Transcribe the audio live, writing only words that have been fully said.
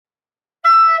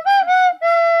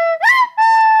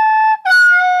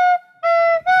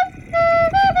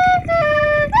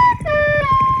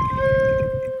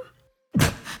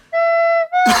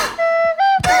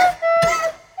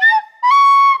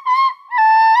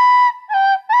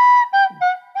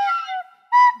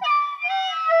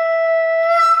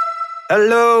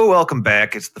Hello, welcome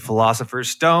back. It's the Philosopher's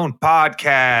Stone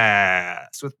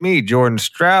podcast with me, Jordan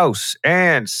Strauss,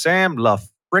 and Sam La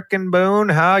Frickin' Boone.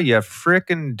 How you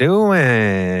frickin'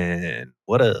 doing?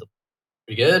 What up?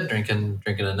 Pretty good. Drinking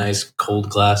a nice cold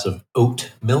glass of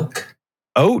oat milk.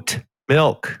 Oat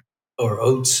milk. Or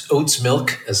oats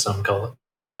milk, as some call it.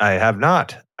 I have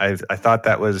not. I thought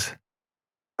that was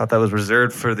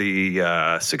reserved for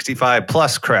the 65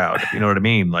 plus crowd. You know what I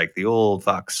mean? Like the old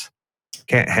fucks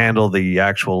can't handle the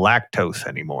actual lactose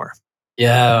anymore.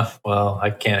 Yeah, well, I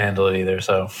can't handle it either,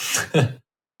 so.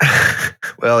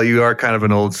 Well, you are kind of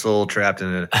an old soul trapped in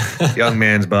a young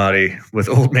man's body with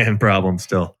old man problems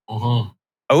still. Mm-hmm.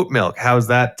 Oat milk, how's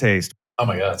that taste? Oh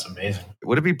my God, it's amazing.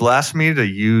 Would it be blasphemy to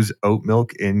use oat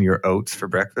milk in your oats for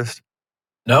breakfast?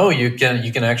 No, you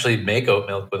can actually make oat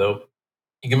milk with oat.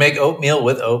 You can make oatmeal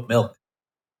with oat milk.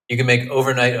 You can make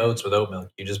overnight oats with oat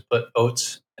milk. You just put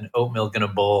oats and oat milk in a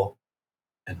bowl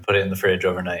and put it in the fridge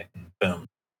overnight. And boom.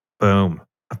 Boom.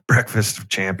 A breakfast of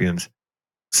champions.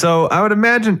 So I would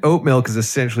imagine oat milk is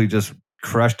essentially just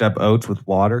crushed up oats with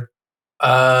water.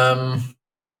 Yeah,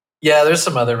 there's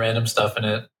some other random stuff in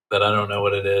it that I don't know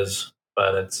what it is,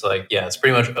 but it's like, yeah, it's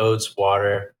pretty much oats,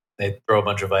 water. They throw a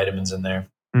bunch of vitamins in there.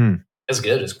 It's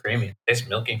good. It's creamy. It tastes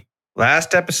milky.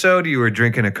 Last episode, you were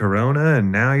drinking a Corona,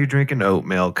 and now you're drinking oat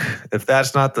milk. If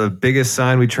that's not the biggest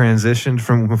sign we transitioned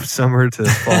from summer to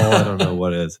fall, I don't know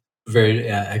what is.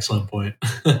 Excellent point.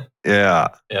 Yeah.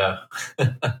 Yeah.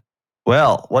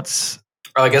 Well,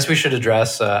 I guess we should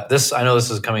address this. I know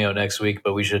this is coming out next week,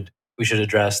 but we should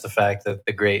address the fact that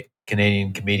the great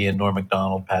Canadian comedian Norm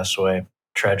Macdonald passed away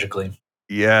tragically.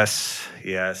 Yes.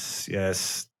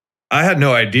 I had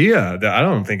no idea. I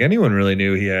don't think anyone really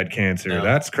knew he had cancer. No.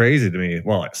 That's crazy to me.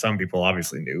 Well, some people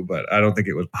obviously knew, but I don't think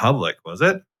it was public, was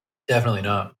it? Definitely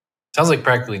not. Sounds like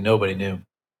practically nobody knew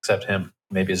except him,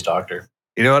 maybe his doctor.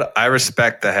 You know what? I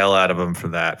respect the hell out of him for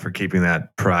that, for keeping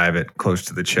that private, close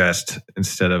to the chest,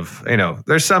 instead of,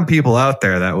 there's some people out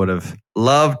there that would have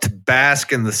loved to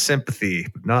bask in the sympathy,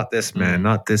 but not this man,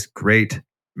 not this great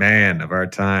man of our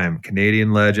time,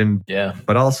 Canadian legend,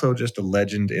 but also just a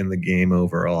legend in the game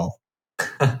overall.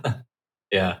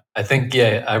 Yeah, I think,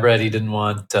 I read he didn't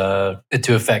want it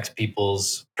to affect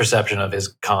people's perception of his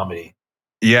comedy.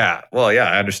 Yeah, well, yeah,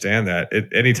 I understand that.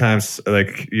 Anytime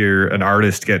like you're an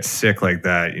artist gets sick like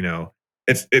that,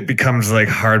 it becomes like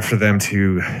hard for them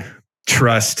to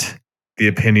trust the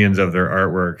opinions of their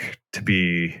artwork to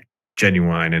be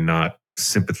genuine and not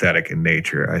sympathetic in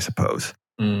nature, I suppose.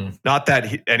 Not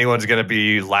that anyone's going to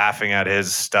be laughing at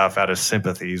his stuff out of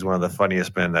sympathy. He's one of the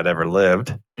funniest men that ever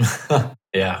lived.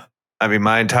 Yeah. I mean,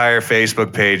 my entire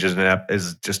Facebook page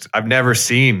is just, I've never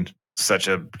seen such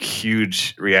a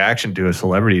huge reaction to a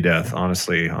celebrity death,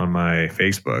 honestly, on my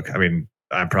Facebook. I mean,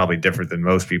 I'm probably different than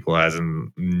most people, as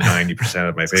in 90%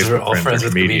 of my Facebook friends are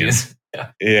comedians.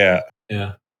 Yeah.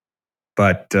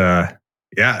 But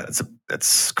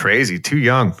that's crazy. Too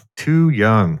young.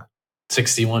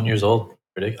 61 years old.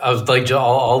 I was like,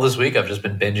 all this week, I've just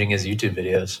been binging his YouTube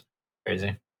videos.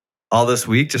 Crazy. All this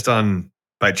week, just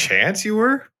by chance you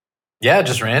were? Yeah,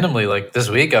 just randomly. Like this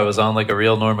week, I was on like a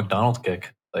real Norm Macdonald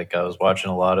kick. Like I was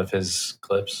watching a lot of his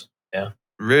clips. Yeah.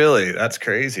 Really? That's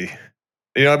crazy.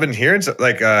 I've been hearing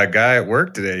like a guy at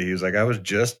work today. He was like, I was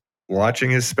just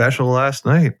watching his special last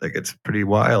night. Like it's pretty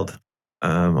wild.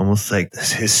 Almost like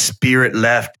his spirit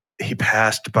left. He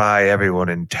passed by everyone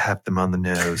and tapped them on the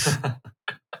nose.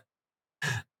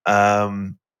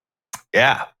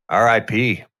 Yeah.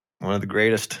 R.I.P. One of the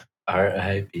greatest.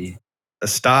 R.I.P. A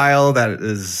style that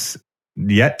is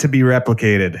yet to be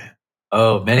replicated.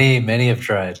 Oh, many have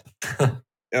tried.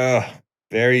 Oh,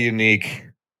 very unique.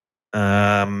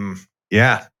 Yeah,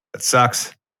 it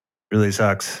sucks. Really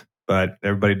sucks. But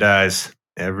everybody dies.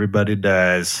 Everybody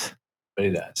dies.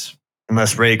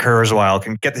 Unless Ray Kurzweil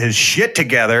can get his shit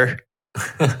together.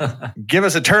 Give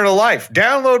us eternal life.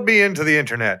 Download me into the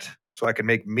internet so I can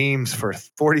make memes for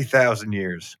 40,000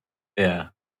 years. Yeah.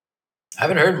 I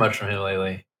haven't heard much from him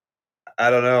lately.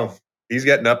 I don't know. He's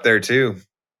getting up there too.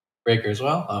 Ray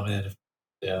Kurzweil? Oh man.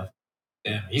 Yeah.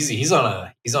 He's on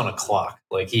a clock.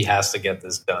 Like he has to get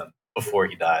this done before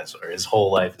he dies, or his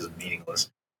whole life is meaningless.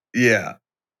 Yeah.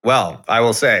 Well, I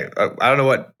will say, I don't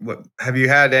know what have you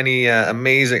had any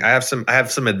amazing? I have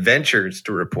some adventures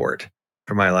to report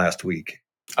for my last week.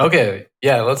 Okay.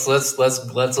 Yeah, let's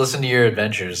listen to your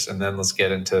adventures and then let's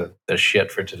get into the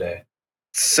shit for today.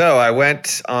 So, I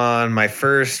went on my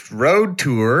first road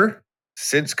tour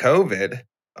since COVID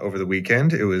over the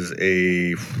weekend. It was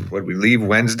we leave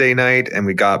Wednesday night and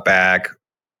we got back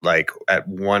like at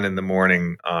 1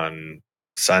 a.m. on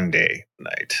Sunday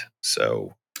night.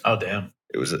 So, oh damn.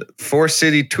 It was a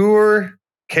 4-city tour,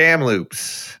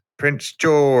 Kamloops, Prince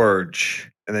George,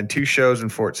 and then 2 shows in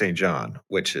Fort St. John,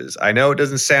 which is, I know it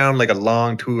doesn't sound like a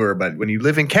long tour, but when you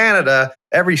live in Canada,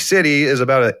 every city is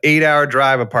about an 8-hour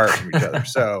drive apart from each other.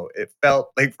 So it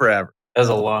felt like forever. That's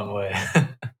a long way. A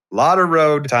lot of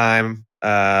road time,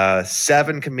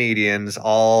 7 comedians,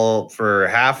 all for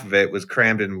half of it was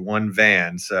crammed in one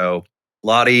van. So a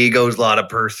lot of egos, a lot of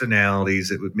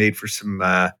personalities. It was made for some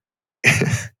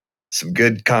some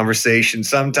good conversation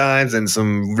sometimes and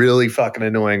some really fucking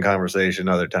annoying conversation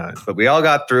other times. But we all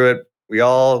got through it.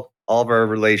 All of our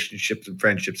relationships and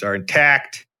friendships are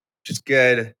intact, which is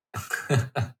good.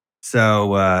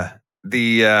 So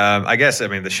I guess, I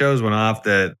mean, the shows went off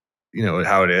that, you know,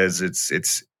 how it is.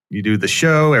 It's you do the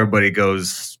show, everybody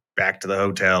goes back to the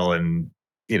hotel and,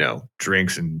 you know,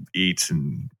 drinks and eats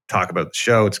and talk about the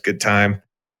show. It's a good time.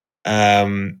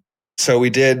 So we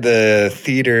did the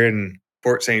theater in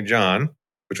Fort St. John,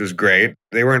 which was great.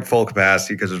 They weren't full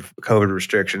capacity because of COVID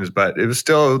restrictions, but it was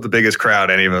still the biggest crowd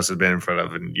any of us had been in front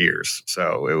of in years.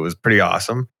 So it was pretty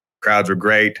awesome. Crowds were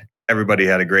great. Everybody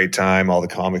had a great time. All the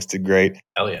comics did great.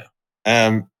 Hell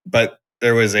yeah. But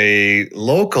there was a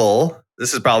local,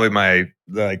 this is probably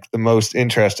the most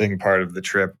interesting part of the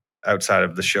trip outside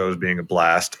of the shows being a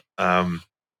blast.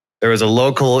 There was a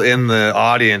local in the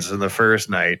audience in the first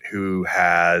night who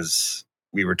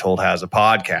we were told has a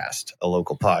podcast, a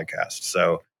local podcast.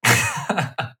 So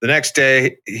the next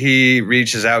day he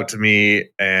reaches out to me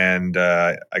and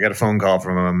I got a phone call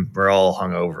from him. We're all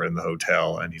hungover in the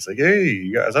hotel and he's like, "Hey,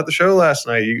 you guys at the show last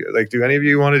night? Do any of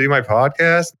you want to do my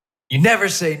podcast?" You never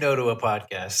say no to a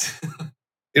podcast.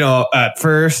 You know, at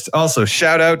first, also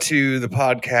shout out to the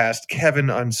podcast Kevin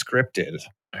Unscripted.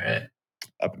 All right.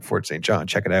 Up in Fort St. John.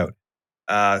 Check it out.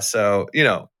 So, you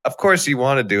know, of course you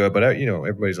want to do it, but, you know,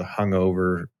 everybody's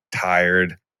hungover,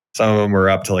 tired. Some of them were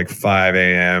up to like 5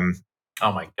 a.m.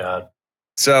 Oh, my God.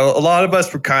 So a lot of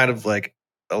us were kind of like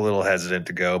a little hesitant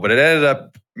to go, but it ended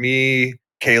up me,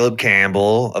 Caleb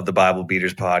Campbell of the Bible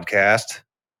Beaters podcast,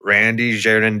 Randy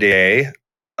Gerardier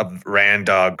of Rand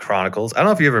Dog Chronicles. I don't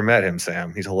know if you ever met him,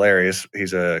 Sam. He's hilarious.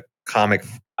 He's a comic.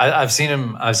 I've seen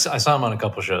him. I saw him on a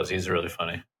couple shows. He's really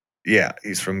funny. Yeah,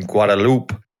 he's from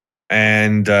Guadeloupe.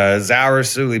 And Zaur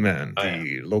Suleiman,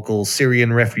 the local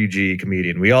Syrian refugee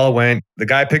comedian. We all went. The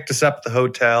guy picked us up at the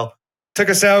hotel, took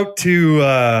us out to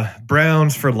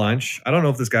Brown's for lunch. I don't know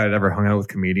if this guy had ever hung out with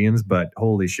comedians, but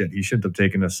holy shit, he shouldn't have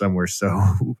taken us somewhere so,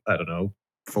 I don't know,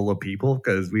 full of people,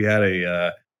 because we had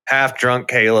a half-drunk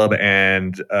Caleb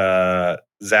and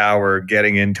Zaur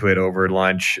getting into it over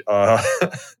lunch. Oh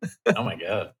my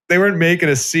God. They weren't making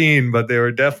a scene, but they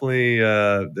were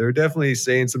definitely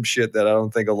saying some shit that I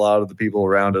don't think a lot of the people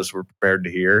around us were prepared to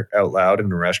hear out loud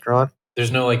in a restaurant.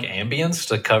 There's no like ambience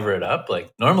to cover it up. Like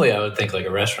normally I would think like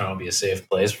a restaurant would be a safe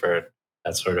place for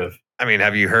that sort of. I mean,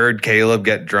 have you heard Caleb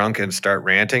get drunk and start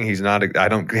ranting? He's not, I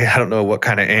don't know what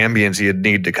kind of ambience he'd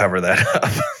need to cover that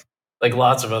up. Like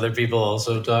lots of other people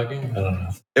also talking? I don't know.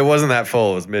 It wasn't that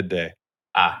full. It was midday.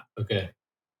 Ah, okay.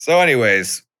 So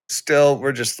anyways, still,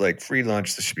 we're just like free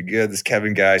lunch. This should be good. This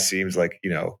Kevin guy seems like, you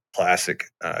know, classic,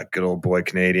 good old boy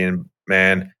Canadian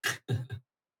man.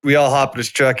 We all hop in his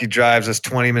truck. He drives us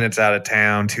 20 minutes out of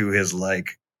town to his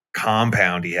like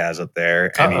compound he has up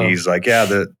there. And he's like, yeah,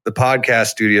 the podcast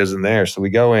studio's in there. So we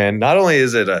go in. Not only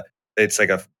is it's like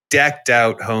a decked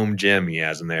out home gym he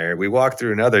has in there. We walk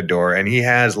through another door and he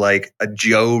has like a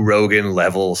Joe Rogan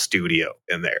level studio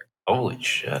in there. Holy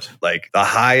shit. Like the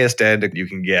highest end you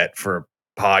can get for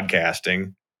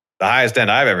podcasting, the highest end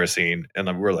I've ever seen.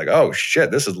 And we're like, oh shit,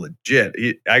 this is legit.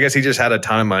 I guess he just had a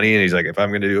ton of money and he's like, if I'm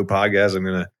going to do a podcast, I'm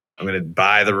going to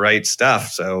buy the right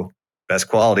stuff. So best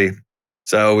quality.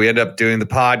 So we end up doing the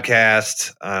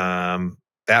podcast.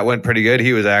 That went pretty good.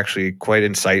 He was actually quite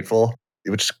insightful,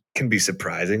 which can be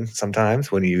surprising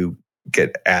sometimes when you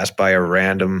get asked by a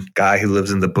random guy who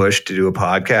lives in the bush to do a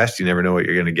podcast. You never know what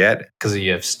you're going to get. Because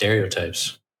you have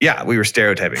stereotypes. Yeah, we were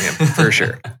stereotyping him for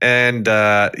sure. And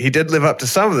he did live up to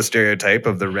some of the stereotype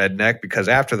of the redneck, because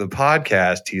after the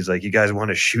podcast, he's like, you guys want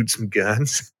to shoot some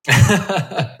guns?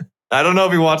 I don't know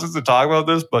if he wants us to talk about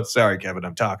this, but sorry, Kevin,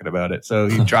 I'm talking about it. So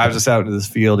he drives us out into this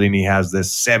field and he has this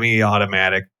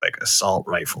semi-automatic like assault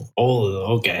rifle.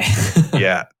 Oh, okay.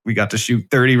 Yeah, we got to shoot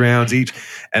 30 rounds each.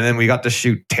 And then we got to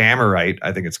shoot Tamarite,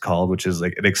 I think it's called, which is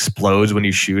like it explodes when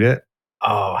you shoot it.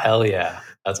 Oh, hell yeah.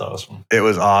 That's awesome. It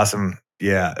was awesome.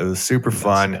 Yeah, it was super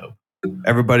fun.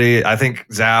 Everybody, I think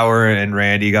Zaur and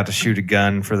Randy got to shoot a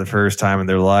gun for the first time in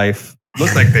their life.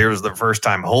 Looked like they was the first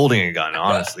time holding a gun,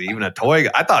 honestly. Even a toy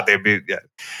gun. I thought they'd be... Yeah.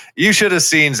 You should have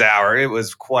seen Zauer. It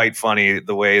was quite funny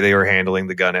the way they were handling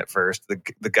the gun at first.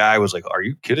 The guy was like, are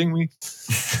you kidding me?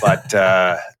 But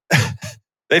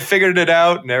they figured it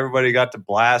out, and everybody got to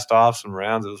blast off some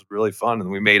rounds. It was really fun,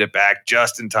 and we made it back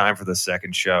just in time for the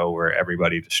second show where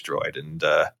everybody destroyed. And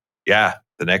the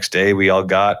next day we all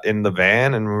got in the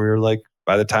van, and we were like,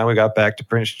 by the time we got back to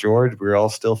Prince George, we were all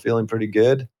still feeling pretty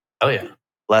good. Oh, yeah.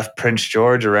 Left Prince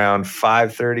George around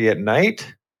 5:30 at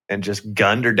night and just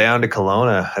gunned her down to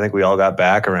Kelowna. I think we all got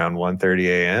back around 1:30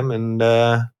 a.m. And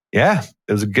it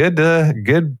was a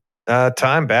good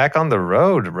time back on the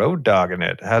road dogging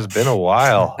it. It has been a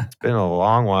while. It's been a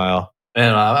long while.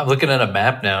 Man, I'm looking at a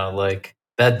map now. Like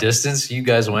that distance you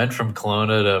guys went from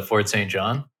Kelowna to Fort St.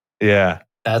 John. Yeah.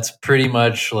 That's pretty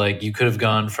much like you could have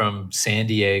gone from San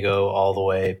Diego all the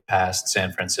way past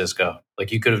San Francisco.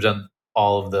 Like you could have done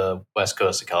all of the west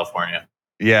coast of California.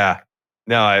 Yeah.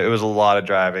 No, it was a lot of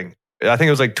driving. I think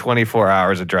it was like 24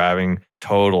 hours of driving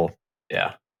total.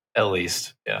 Yeah, at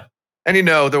least. Yeah. And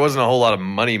there wasn't a whole lot of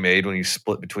money made when you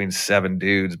split between 7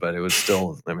 dudes, but it was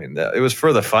still, it was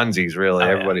for the funsies, really.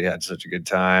 Everybody had such a good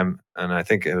time. And I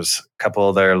think it was a couple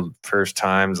of their first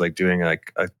times, like doing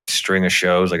like a string of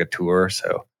shows, like a tour.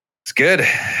 So it's good.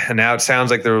 And now it sounds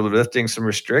like they're lifting some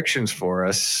restrictions for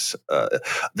us.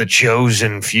 The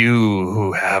chosen few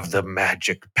who have the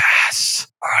magic pass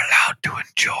are allowed to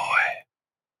enjoy.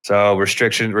 So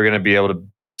restrictions, we're going to be able to,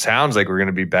 sounds like we're going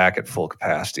to be back at full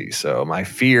capacity. So my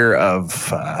fear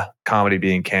of comedy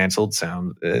being canceled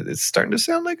it's starting to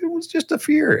sound like it was just a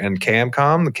fear. And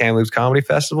CamCom, the Kamloops Comedy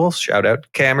Festival, shout out to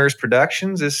Cammers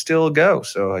Productions, is still a go.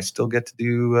 So I still get to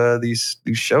do these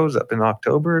shows up in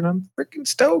October, and I'm freaking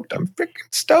stoked. I'm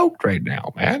freaking stoked right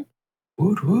now, man.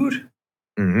 Woot woot.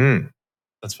 Mm-hmm.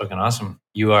 That's fucking awesome.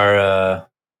 You are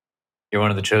you're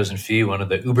one of the chosen few, one of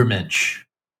the Ubermensch.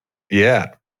 Yeah.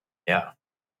 Yeah.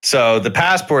 So the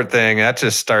passport thing that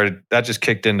just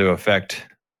kicked into effect,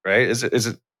 right? Is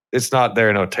it? It's not there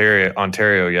in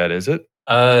Ontario yet, is it?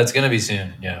 It's gonna be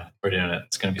soon. Yeah, we're doing it.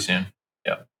 It's gonna be soon.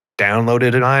 Yeah.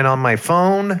 Downloaded it on my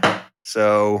phone,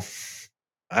 so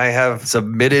I have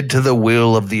submitted to the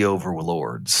will of the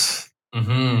overlords.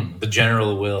 Mm-hmm. The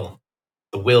general will,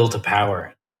 the will to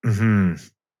power. Mm-hmm.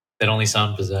 That only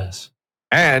some possess.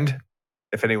 And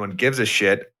if anyone gives a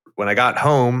shit. When I got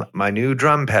home, my new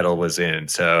drum pedal was in.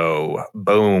 So,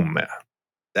 boom.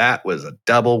 That was a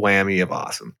double whammy of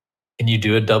awesome. Can you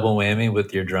do a double whammy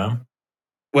with your drum?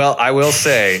 Well, I will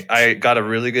say I got a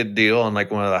really good deal on like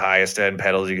one of the highest end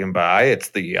pedals you can buy.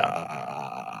 It's the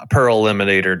Pearl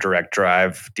Eliminator Direct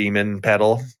Drive Demon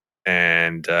pedal.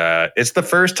 And it's the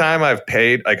first time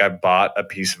I've bought a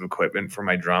piece of equipment for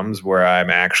my drums where I'm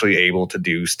actually able to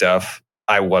do stuff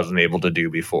I wasn't able to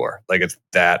do before. Like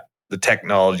the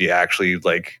technology actually,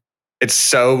 like, it's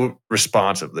so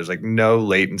responsive. There's like no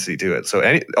latency to it.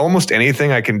 So almost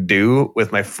anything I can do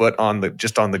with my foot on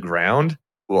the ground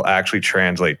will actually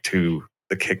translate to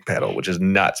the kick pedal, which is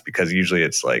nuts because usually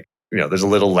it's like, there's a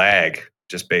little lag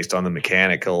just based on the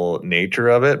mechanical nature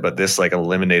of it. But this like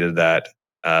eliminated that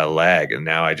lag. And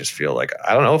now I just feel like,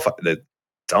 I don't know if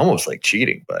it's almost like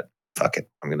cheating, but fuck it.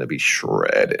 I'm going to be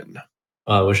shredding.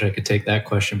 Well, I wish I could take that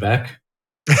question back.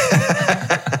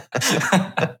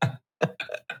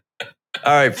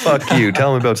 All right, fuck you.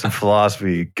 Tell me about some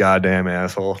philosophy, goddamn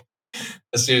asshole.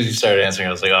 As soon as you started answering,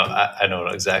 I was like, oh, I know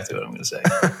exactly what I'm going to say.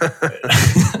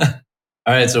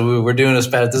 All right, so we're doing this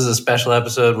is a special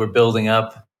episode. We're building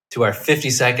up to our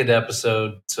 52nd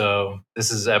episode. So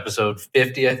this is episode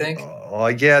 50, I think. Oh,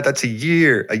 yeah, that's a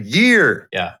year. A year.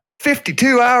 Yeah.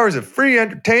 52 hours of free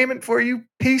entertainment for you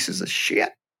pieces of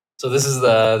shit. So this is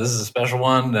a special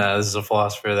one. This is a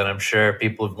philosopher that I'm sure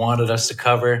people have wanted us to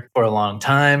cover for a long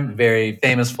time. Very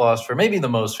famous philosopher, maybe the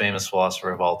most famous philosopher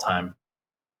of all time.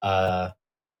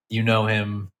 You know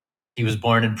him. He was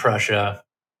born in Prussia.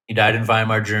 He died in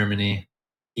Weimar, Germany.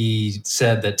 He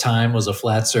said that time was a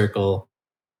flat circle.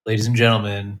 Ladies and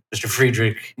gentlemen, Mr.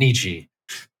 Friedrich Nietzsche.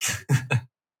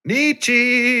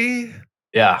 Nietzsche.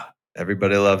 Yeah.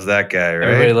 Everybody loves that guy, right?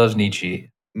 Everybody loves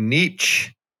Nietzsche.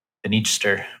 Nietzsche. The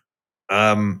Nietzschester.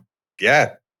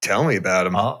 Yeah, tell me about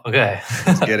him. Oh, okay.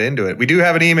 Let's get into it. We do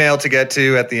have an email to get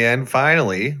to at the end.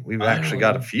 Finally, we've actually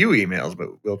got a few emails, but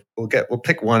we'll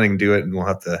pick one and do it, and we'll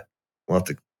have to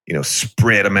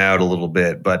spread them out a little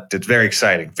bit. But it's very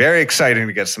exciting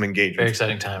to get some engagement. Very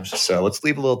exciting times. So let's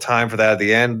leave a little time for that at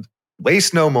the end.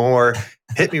 Waste no more.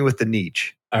 Hit me with the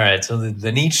Nietzsche. All right. So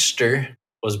the Nietzschester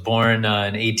was born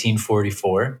in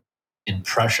 1844 in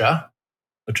Prussia,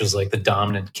 which was like the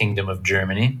dominant kingdom of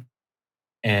Germany.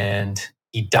 And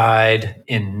He died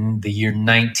in the year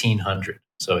 1900.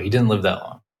 So he didn't live that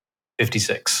long.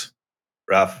 56.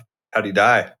 Rough. How'd he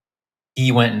die?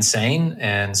 He went insane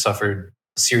and suffered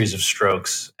a series of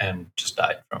strokes and just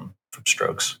died from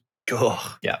strokes.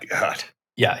 Oh, yeah. God.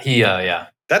 Yeah, yeah.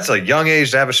 That's a young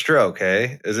age to have a stroke,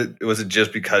 hey? Was it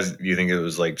just because you think it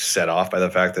was like set off by the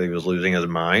fact that he was losing his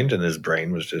mind and his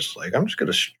brain was just like, I'm just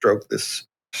gonna stroke this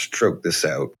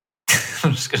out.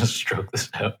 I'm just gonna stroke this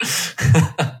out.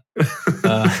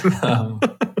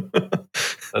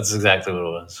 That's exactly what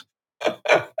it was.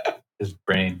 His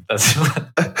brain. That's what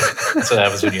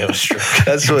happens when you have a stroke.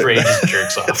 Your brain just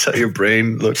jerks off. That's how your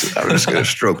brain looks. I'm just gonna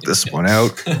stroke this one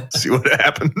out, see what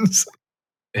happens.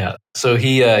 Yeah. So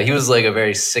he was like a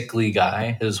very sickly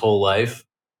guy his whole life.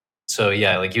 So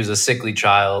yeah, like he was a sickly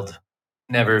child,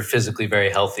 never physically very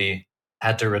healthy,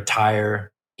 had to retire.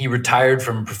 He retired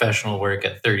from professional work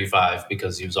at 35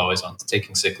 because he was always on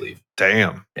taking sick leave.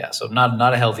 Damn. Yeah, so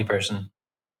not a healthy person.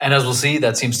 And as we'll see,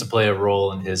 that seems to play a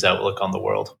role in his outlook on the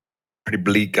world. Pretty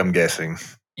bleak, I'm guessing.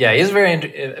 Yeah, he's very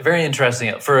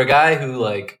interesting. For a guy who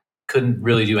like couldn't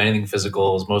really do anything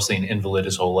physical, was mostly an invalid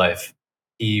his whole life.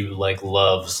 He like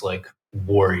loves like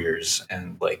warriors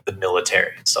and like the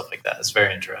military and stuff like that. It's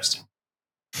very interesting.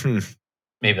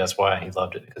 Maybe that's why he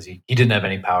loved it, because he didn't have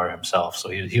any power himself. So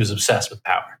he was obsessed with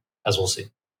power, as we'll see.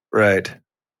 Right.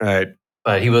 But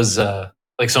he was,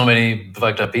 like so many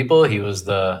fucked up people, he was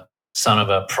the son of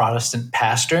a Protestant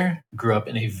pastor, grew up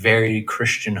in a very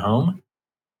Christian home,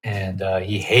 and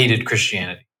he hated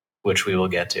Christianity, which we will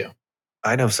get to.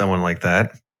 I know someone like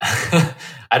that.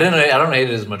 I don't hate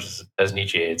it as much as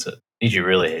Nietzsche hates it. Nietzsche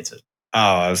really hates it. Oh,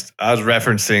 I was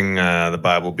referencing the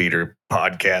Bible Beater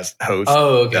podcast host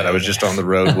that I was just on the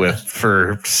road with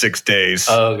for 6 days.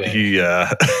 Oh, okay. He,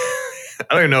 I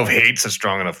don't even know if hate's a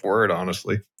strong enough word,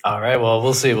 honestly. All right, well,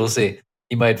 we'll see.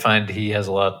 You might find he has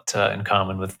a lot in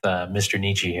common with Mr.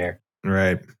 Nietzsche here.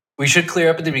 Right. We should clear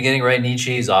up at the beginning, right?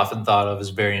 Nietzsche is often thought of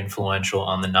as very influential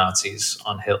on the Nazis,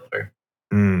 on Hitler.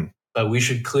 But we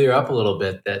should clear up a little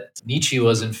bit that Nietzsche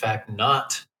was, in fact,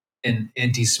 not an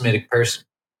anti-Semitic person.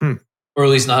 Or at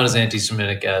least not as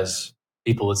anti-Semitic as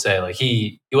people would say. Like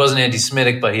he wasn't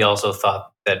anti-Semitic, but he also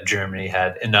thought that Germany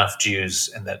had enough Jews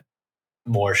and that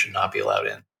more should not be allowed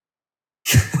in.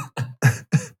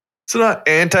 So not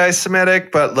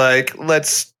anti-Semitic, but like,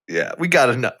 we got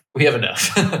enough. We have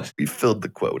enough. We filled the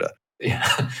quota. Yeah.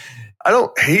 I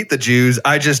don't hate the Jews.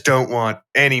 I just don't want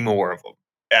any more of them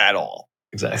at all.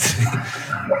 Exactly.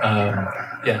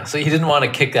 Yeah. So he didn't want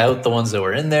to kick out the ones that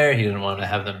were in there. He didn't want to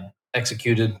have them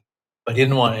executed, but he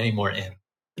didn't want any more in.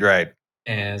 Right.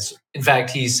 And in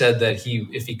fact, he said that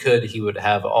if he could, he would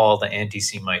have all the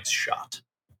anti-Semites shot.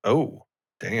 Oh,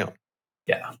 damn.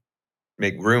 Yeah.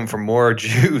 Make room for more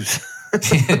Jews.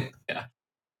 Yeah.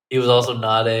 He was also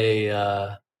not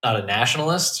a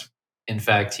nationalist. In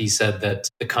fact, he said that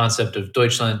the concept of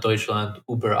Deutschland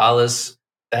über alles,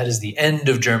 that is the end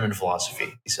of German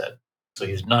philosophy, he said. So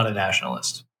he's not a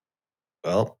nationalist.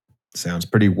 Well, sounds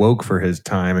pretty woke for his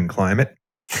time and climate.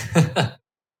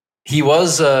 He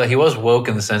was woke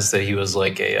in the sense that he was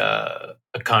like a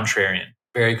contrarian,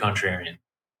 very contrarian.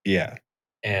 Yeah.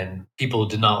 And people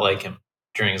did not like him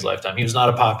during his lifetime. He was not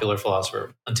a popular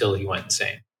philosopher until he went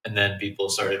insane. And then people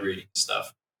started reading his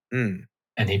stuff. And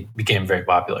he became very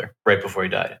popular right before he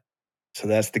died. So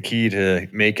that's the key to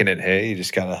making it, hey? You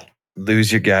just gotta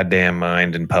lose your goddamn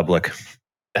mind in public.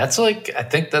 I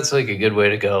think that's like a good way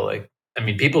to go. Like, I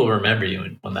mean, people remember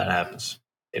you when that happens.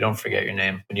 They don't forget your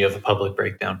name when you have a public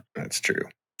breakdown. That's true.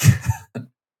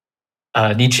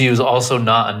 Nietzsche was also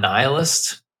not a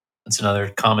nihilist. That's another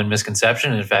common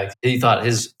misconception. In fact, he thought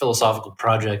his philosophical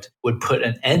project would put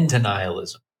an end to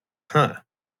nihilism. Huh.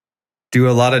 Do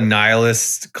a lot of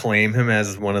nihilists claim him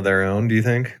as one of their own, do you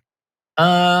think?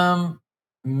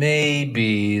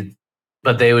 Maybe,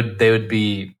 but they would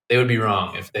be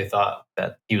wrong if they thought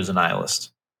that he was a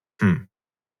nihilist.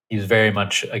 He was very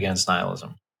much against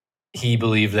nihilism. He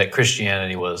believed that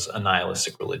Christianity was a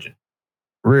nihilistic religion.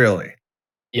 Really?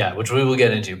 Yeah, which we will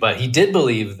get into. But he did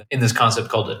believe in this concept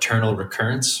called eternal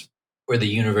recurrence, where the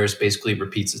universe basically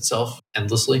repeats itself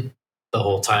endlessly. The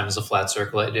whole time is a flat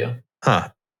circle idea. Huh.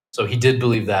 So he did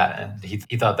believe that, and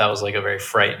he thought that was like a very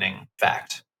frightening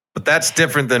fact. But that's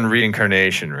different than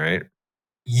reincarnation, right?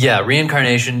 Yeah,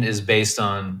 reincarnation is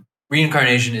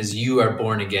you are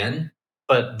born again,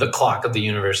 but the clock of the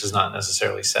universe is not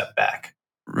necessarily set back.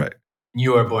 Right.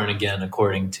 You are born again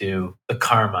according to the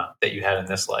karma that you had in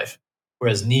this life.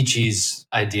 Whereas Nietzsche's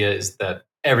idea is that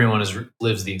everyone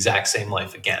lives the exact same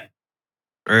life again.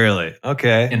 Really?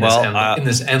 Okay. In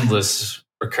this endless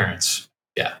recurrence.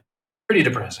 Yeah. Pretty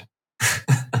depressing.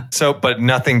 So, but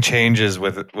nothing changes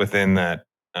within that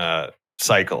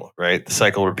cycle, right? The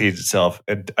cycle repeats itself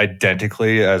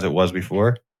identically as it was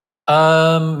before.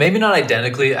 Maybe not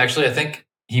identically. Actually, I think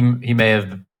he may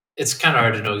have. It's kind of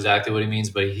hard to know exactly what he means,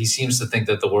 but he seems to think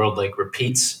that the world like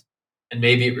repeats, and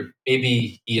maybe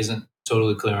he isn't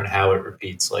totally clear on how it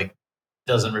repeats. Like,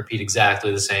 doesn't repeat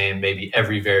exactly the same. Maybe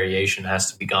every variation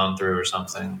has to be gone through or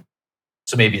something.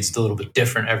 So maybe it's a little bit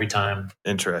different every time.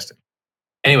 Interesting.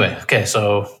 Anyway, okay,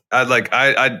 so I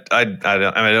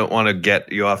don't want to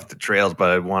get you off the trails, but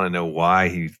I want to know why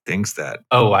he thinks that.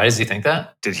 Oh, why does he think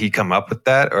that? Did he come up with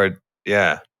that, or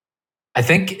yeah? I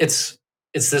think it's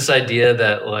this idea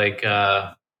that like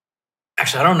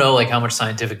actually I don't know like how much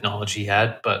scientific knowledge he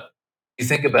had, but if you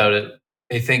think about it,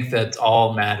 they think that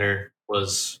all matter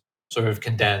was sort of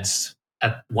condensed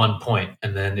at one point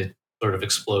and then it sort of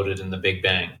exploded in the Big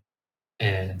Bang.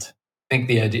 And I think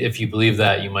the idea, if you believe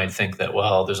that, you might think that,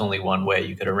 well, there's only one way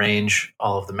you could arrange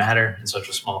all of the matter in such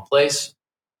a small place.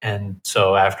 And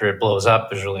so after it blows up,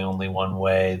 there's really only one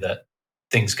way that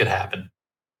things could happen.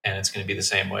 And it's going to be the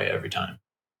same way every time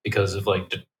because of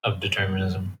like of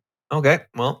determinism. Okay,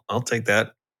 well, I'll take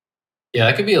that. Yeah,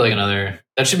 that could be like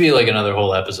that should be like another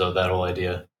whole episode, that whole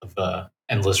idea of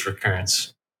endless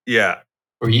recurrence. Yeah.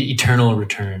 Or eternal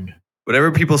return.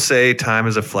 Whatever people say, time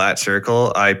is a flat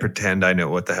circle, I pretend I know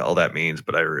what the hell that means,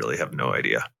 but I really have no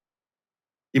idea.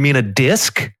 You mean a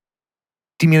disc?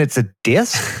 Do you mean it's a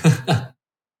disc?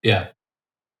 Yeah.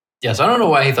 Yeah, so I don't know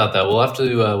why he thought that. We'll have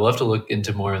to look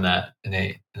into more on that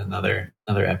in another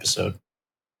episode.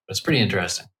 But it's pretty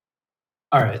interesting.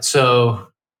 All right, so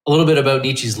a little bit about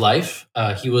Nietzsche's life.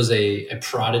 He was a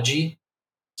prodigy.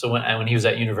 So when he was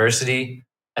at university,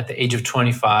 at the age of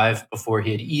 25, before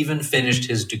he had even finished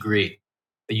his degree,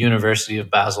 the University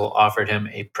of Basel offered him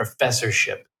a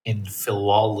professorship in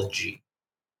philology.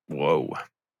 Whoa.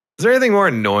 Is there anything more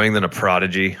annoying than a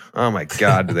prodigy? Oh my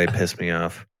God, do they piss me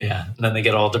off? Yeah, and then they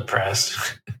get all depressed.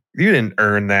 You didn't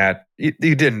earn that. You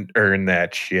didn't earn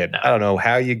that shit. No. I don't know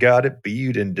how you got it, but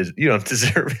you don't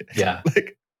deserve it. Yeah.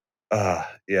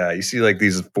 Yeah, you see like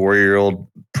these 4-year-old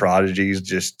prodigies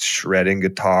just shredding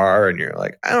guitar, and you're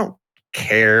like, I don't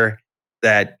care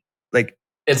that like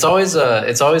it's always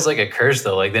like a curse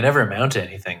though. Like they never amount to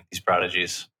anything, these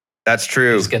prodigies. That's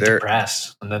true. They just get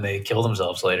depressed and then they kill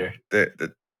themselves later.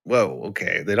 Whoa,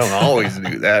 okay. They don't always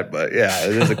do that, but yeah,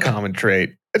 it is a common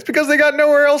trait. It's because they got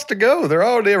nowhere else to go.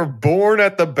 They were born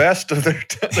at the best of their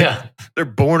time. Yeah. They're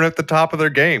born at the top of their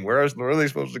game. Where are they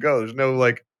supposed to go? There's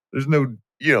no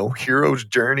hero's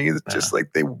journey. It's just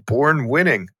like they were born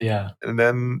winning. Yeah. And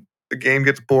then the game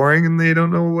gets boring and they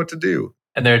don't know what to do.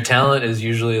 And their talent is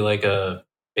usually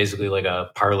basically like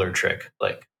a parlor trick,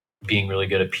 like being really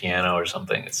good at piano or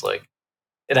something. It's like,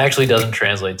 it actually doesn't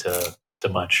translate to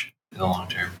much in the long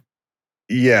term.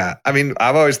 Yeah. I mean,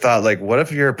 I've always thought like, what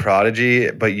if you're a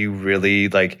prodigy, but you really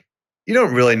you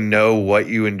don't really know what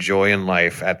you enjoy in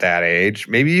life at that age.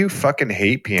 Maybe you fucking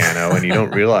hate piano and you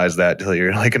don't realize that till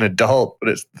you're like an adult, but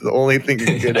it's the only thing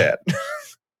you're good at.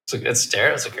 It's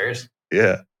a curse.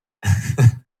 Yeah.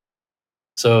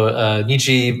 So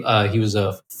Nietzsche, he was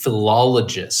a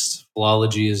philologist.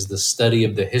 Philology is the study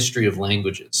of the history of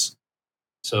languages.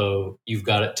 So you've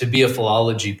got it to be a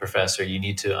philology professor. You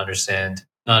need to understand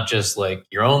not just like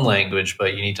your own language,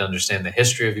 but you need to understand the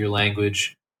history of your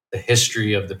language, the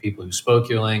history of the people who spoke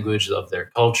your language, of their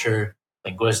culture,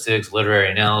 linguistics,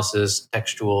 literary analysis,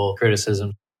 textual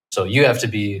criticism. So you have to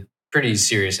be pretty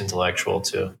serious intellectual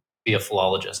to be a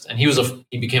philologist. And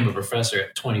he became a professor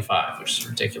at 25, which is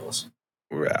ridiculous.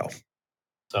 Wow.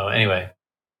 So anyway,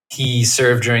 he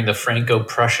served during the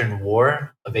Franco-Prussian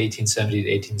War of 1870 to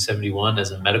 1871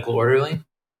 as a medical orderly,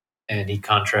 and he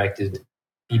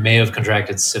may have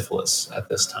contracted syphilis at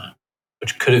this time,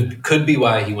 which could be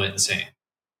why he went insane.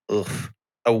 Ugh.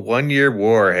 A 1-year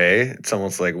war, hey? It's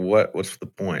almost like what's the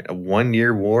point? A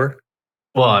 1-year war?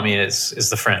 Well, I mean, it's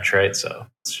the French, right? So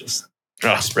it's just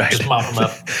mop them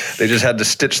up. They just had to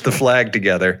stitch the flag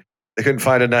together. They couldn't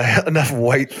find enough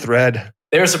white thread.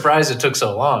 They were surprised it took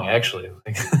so long, actually.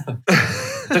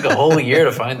 It took a whole year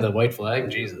to find the white flag.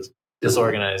 Jesus.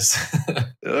 Disorganized.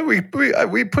 we put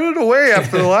it away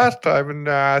after the last time,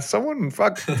 and someone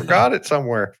forgot it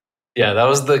somewhere. Yeah, that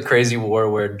was the crazy war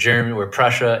where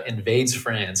Prussia invades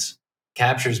France,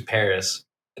 captures Paris,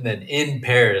 and then in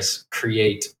Paris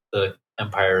create the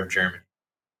Empire of Germany.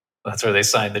 That's where they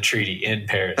signed the treaty, in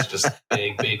Paris. Just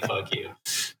big fuck you.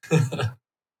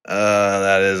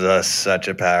 That is such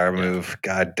a power move.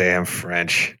 Goddamn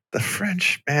French. The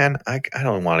French, man, I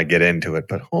don't want to get into it,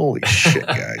 but holy shit,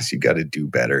 guys, you got to do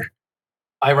better.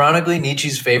 Ironically,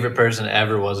 Nietzsche's favorite person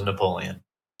ever was Napoleon.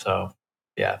 So,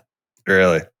 yeah.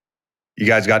 Really? You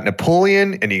guys got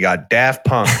Napoleon and you got Daft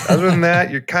Punk. Other than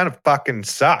that, you kind of fucking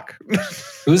suck.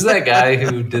 Who's that guy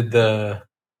who did the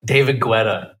David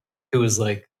Guetta, who was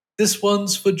like, this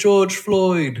one's for George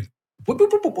Floyd.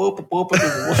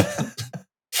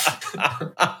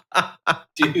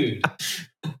 Dude.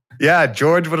 Yeah,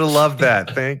 George would have loved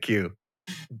that. Thank you.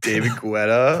 David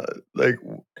Guetta. Like,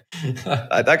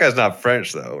 that guy's not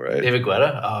French, though, right? David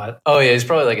Guetta? Oh, yeah, he's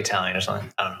probably like Italian or something.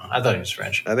 I don't know. I thought he was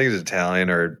French. I think he's Italian,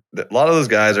 or a lot of those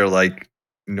guys are like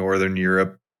Northern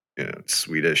Europe,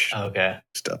 Swedish. Okay.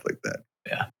 Stuff like that.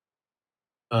 Yeah.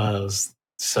 Oh, that was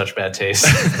such bad taste.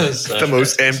 The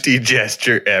most empty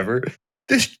gesture ever.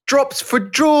 This drops for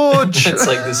George. It's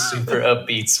like this super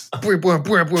upbeat song.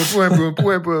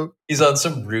 He's on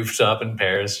some rooftop in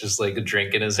Paris, just like a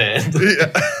drink in his hand.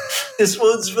 Yeah. This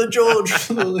one's for George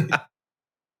Floyd.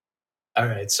 All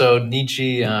right. So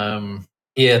Nietzsche,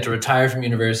 he had to retire from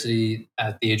university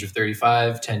at the age of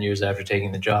 35, 10 years after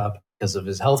taking the job because of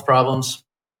his health problems.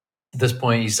 At this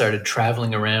point, he started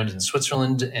traveling around in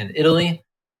Switzerland and Italy.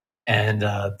 And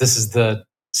this is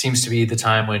seems to be the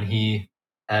time when he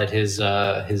had his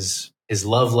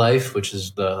love life, which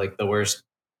is the worst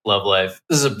love life.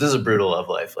 This is a brutal love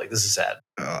life. Like, this is sad.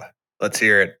 Let's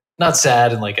hear it. Not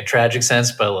sad in like a tragic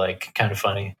sense, but like kind of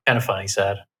funny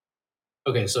sad.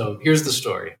 Okay, so here's the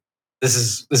story. This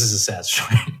is a sad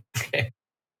story. Okay.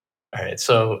 All right.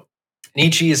 So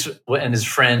Nietzsche and his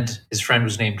friend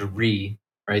was named Rie,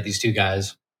 right? These two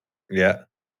guys. Yeah.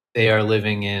 They are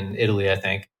living in Italy, I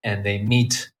think, and they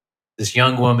meet this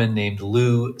young woman named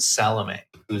Lou Salome,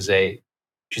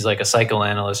 she's like a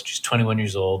psychoanalyst. She's 21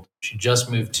 years old. She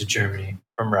just moved to Germany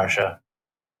from Russia.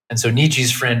 And so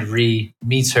Nietzsche's friend Rie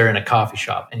meets her in a coffee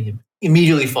shop, and he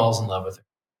immediately falls in love with her.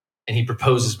 And he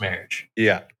proposes marriage.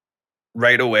 Yeah.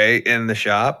 Right away in the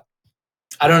shop?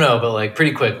 I don't know, but like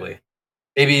pretty quickly.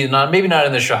 Maybe not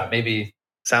in the shop. Maybe.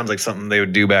 Sounds like something they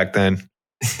would do back then.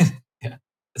 Yeah.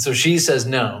 And so she says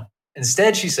no.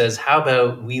 Instead, she says, how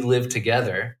about we live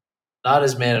together, not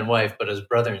as man and wife, but as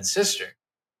brother and sister.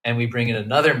 And we bring in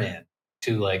another man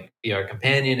to like be our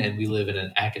companion, and we live in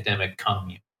an academic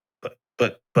commune.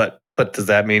 But does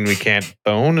that mean we can't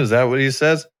bone? Is that what he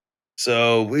says?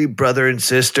 So we brother and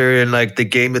sister in like the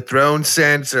Game of Thrones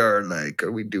sense, or like,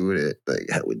 are we doing it? Like,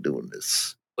 how we doing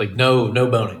this? Like, no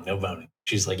boning.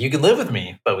 She's like, you can live with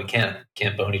me, but we can't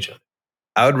bone each other.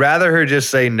 I would rather her just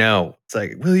say no. It's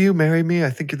like, will you marry me? I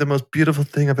think you're the most beautiful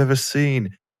thing I've ever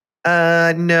seen.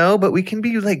 No, but we can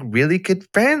be like really good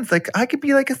friends. Like, I could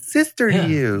be like a sister to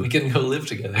you. We can go live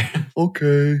together.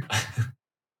 Okay.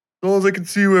 As long as I can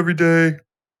see you every day.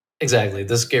 Exactly.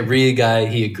 This Rie guy,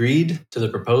 he agreed to the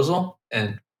proposal,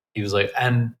 and he was like,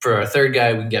 and for our third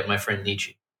guy, we can get my friend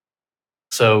Nietzsche.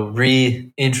 So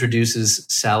Rie introduces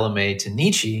Salome to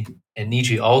Nietzsche, and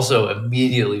Nietzsche also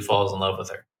immediately falls in love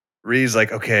with her. Rie's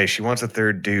like, okay, she wants a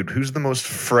third dude. Who's the most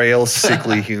frail,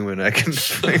 sickly human I can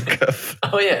think of?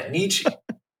 Oh, yeah, Nietzsche.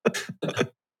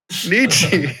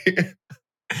 Nietzsche.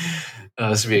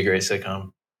 This would be a great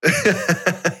sitcom.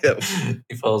 Yep.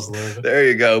 He falls in love. There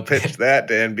you go. Pitch that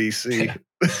to NBC.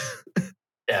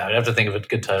 Yeah, I'd have to think of a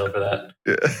good title for that.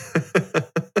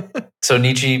 Yeah. So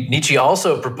Nietzsche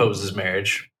also proposes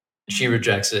marriage. She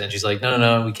rejects it, and she's like,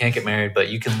 no, we can't get married, but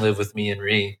you can live with me and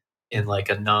Rie in like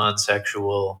a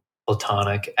non-sexual,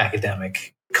 platonic,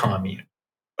 academic commune.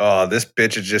 Oh, this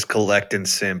bitch is just collecting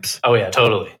simps. Oh, yeah,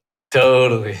 totally.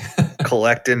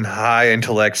 Collecting high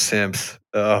intellect simps.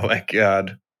 Oh, my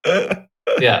God.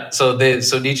 Yeah, so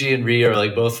Nietzsche and Rie are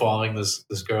like both following this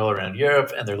girl around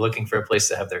Europe, and they're looking for a place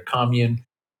to have their commune,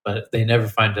 but they never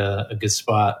find a good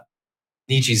spot.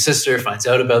 Nietzsche's sister finds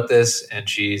out about this, and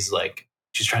she's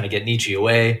trying to get Nietzsche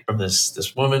away from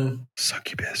this woman.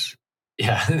 Succubus.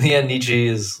 Yeah, in the end,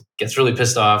 Nietzsche gets really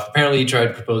pissed off. Apparently, he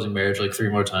tried proposing marriage like 3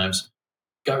 more times,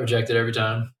 got rejected every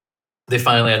time. They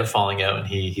finally had a falling out, and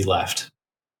he left.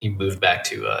 He moved back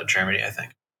to Germany, I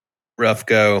think. Rough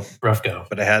go.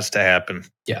 But it has to happen.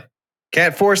 Yeah.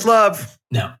 Can't force love.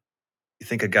 No. You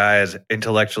think a guy as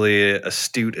intellectually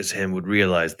astute as him would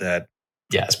realize that?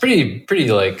 Yeah, it's pretty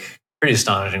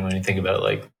astonishing when you think about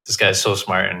like this guy's so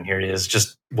smart, and here he is.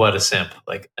 Just what a simp,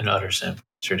 like an utter simp.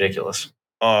 It's ridiculous.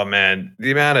 Oh man,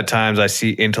 the amount of times I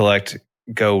see intellect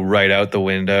go right out the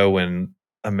window when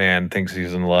a man thinks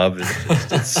he's in love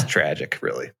it's tragic,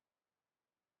 really.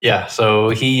 Yeah, so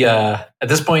he at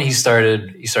this point he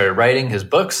started writing his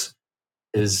books,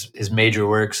 his major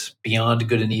works, Beyond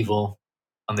Good and Evil,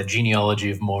 On the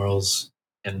Genealogy of Morals,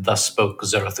 and Thus Spoke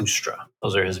Zarathustra.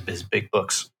 Those are his big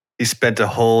books. He spent a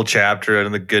whole chapter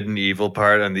on the good and evil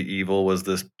part, and the evil was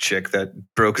this chick that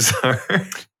broke his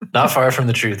heart. Not far from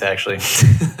the truth, actually.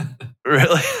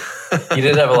 Really? He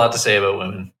did have a lot to say about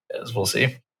women, as we'll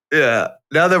see. Yeah.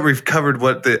 Now that we've covered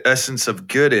what the essence of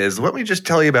good is, let me just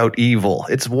tell you about evil.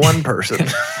 It's one person.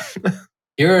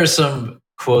 Here are some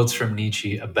quotes from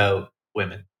Nietzsche about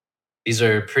women. These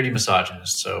are pretty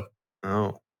misogynist. So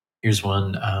here's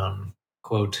one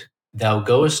quote, "Thou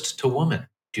goest to woman,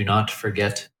 do not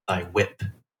forget thy whip."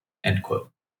 End quote.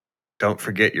 Don't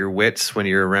forget your wits when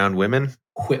you're around women.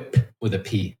 Whip with a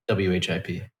P,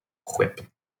 WHIP. Whip.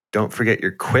 Don't forget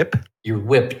your quip. Your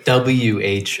whip,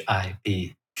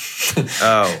 WHIP.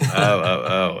 Oh.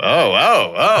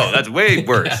 That's way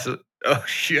worse. Yeah. Oh,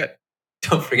 shit.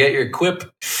 Don't forget your quip.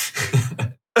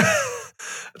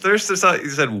 First, I thought you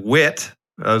said wit.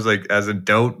 I was like, as in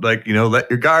don't, like, let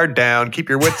your guard down, keep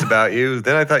your wits about you.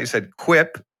 Then I thought you said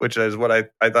quip, which is what I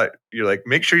thought. You're like,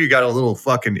 make sure you got a little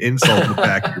fucking insult in the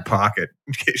back of your pocket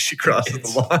in case she crosses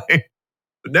the line.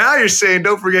 But now you're saying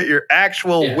don't forget your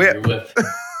actual whip. Your whip.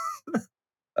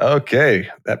 Okay,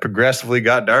 that progressively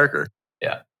got darker.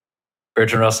 Yeah.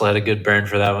 Bertrand Russell had a good burn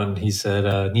for that one. He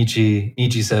said,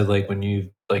 Nietzsche said, like, when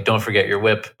you, like, don't forget your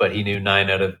whip, but he knew 9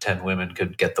 out of 10 women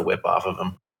could get the whip off of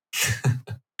him.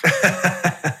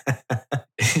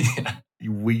 Yeah.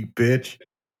 You weak bitch.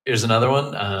 Here's another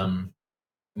one.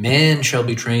 Man shall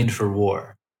be trained for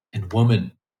war, and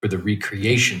woman for the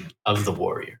recreation of the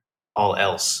warrior. All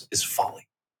else is folly.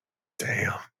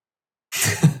 Damn.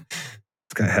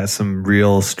 This guy has some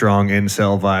real strong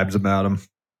incel vibes about him.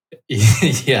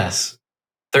 Yes.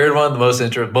 Third one, the most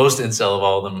incel of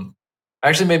all of them.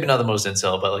 Actually, maybe not the most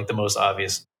incel, but like the most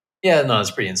obvious. Yeah, no,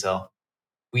 it's pretty incel.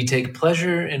 We take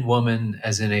pleasure in woman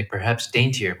as in a perhaps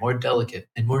daintier, more delicate,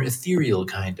 and more ethereal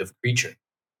kind of creature.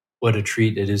 What a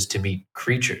treat it is to meet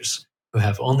creatures who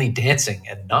have only dancing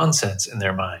and nonsense in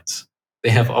their minds.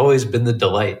 They have always been the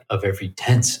delight of every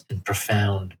tense and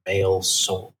profound male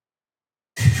soul.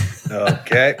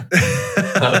 Okay.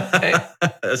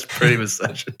 That's pretty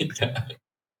misogynist. Yeah.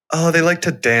 Oh, they like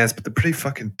to dance, but they're pretty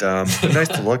fucking dumb. They're nice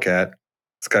to look at.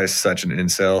 This guy's such an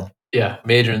incel. Yeah,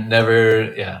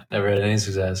 never had any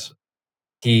success.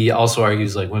 He also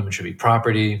argues like women should be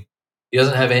property. He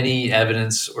doesn't have any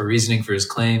evidence or reasoning for his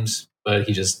claims, but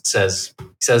he just says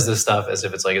this stuff as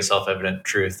if it's like a self-evident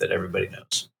truth that everybody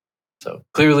knows. So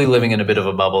clearly living in a bit of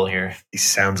a bubble here. He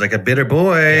sounds like a bitter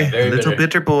boy. Yeah, little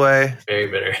bitter boy. Very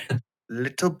bitter.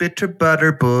 Little bitter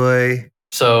butter boy.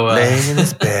 So laying in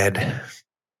his bed.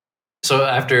 So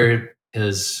after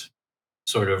his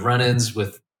sort of run-ins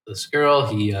with this girl,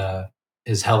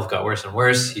 his health got worse and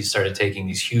worse. He started taking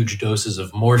these huge doses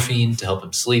of morphine to help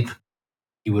him sleep.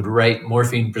 He would write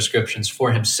morphine prescriptions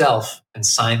for himself and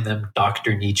sign them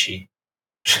Dr. Nietzsche.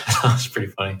 That was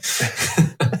pretty funny.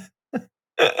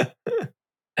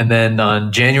 And then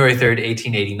on January 3rd,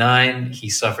 1889, he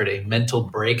suffered a mental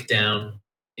breakdown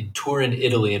in Turin,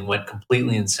 Italy, and went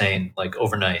completely insane, like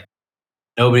overnight.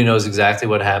 Nobody knows exactly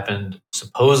what happened.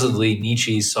 Supposedly,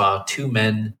 Nietzsche saw 2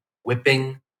 men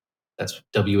whipping. That's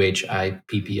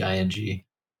WHIPPING.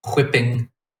 Whipping.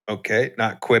 Okay,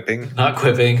 not quipping. Not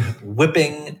quipping.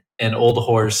 Whipping an old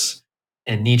horse.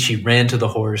 And Nietzsche ran to the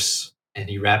horse and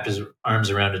he wrapped his arms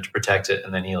around it to protect it.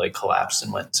 And then he like collapsed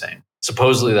and went insane.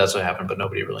 Supposedly that's what happened, but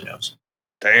nobody really knows.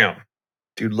 Damn.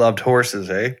 Dude loved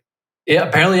horses, eh? Yeah,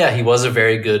 apparently, yeah. He was a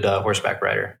very good horseback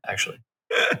rider, actually.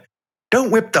 Don't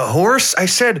whip the horse. I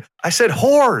said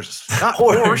horse, not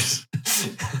horse.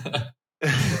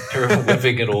 You're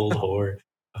whipping an old whore.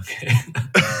 Okay.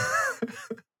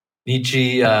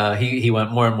 Nietzsche, he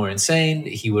went more and more insane.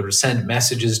 He would send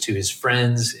messages to his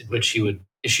friends in which he would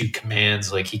issue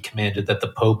commands. Like he commanded that the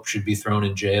Pope should be thrown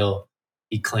in jail.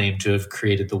 He claimed to have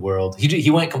created the world.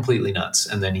 He went completely nuts,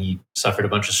 and then he suffered a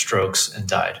bunch of strokes and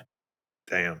died.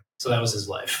 Damn. So that was his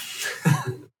life.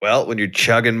 Well, when you're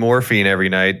chugging morphine every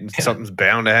night, something's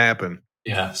bound to happen.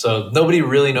 Yeah. So nobody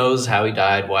really knows how he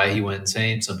died, why he went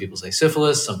insane. Some people say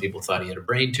syphilis. Some people thought he had a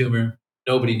brain tumor.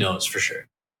 Nobody knows for sure.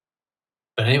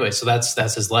 But anyway, so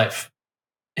that's his life.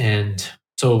 And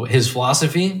so his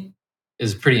philosophy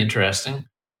is pretty interesting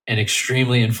and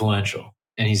extremely influential.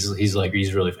 And he's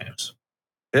really famous.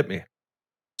 Hit me.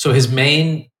 So his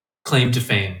main claim to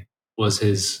fame was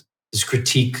his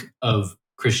critique of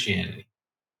Christianity.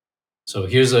 So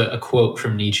here's a quote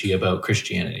from Nietzsche about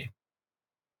Christianity.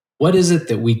 What is it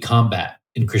that we combat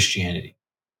in Christianity?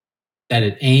 That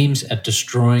it aims at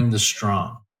destroying the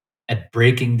strong, at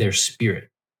breaking their spirit,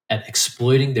 at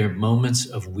exploiting their moments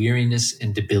of weariness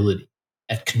and debility,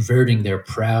 at converting their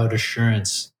proud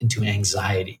assurance into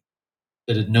anxiety,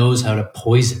 that it knows how to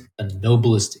poison the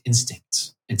noblest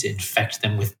instincts and to infect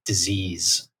them with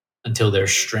disease until their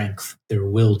strength, their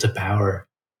will to power,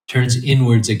 turns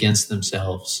inwards against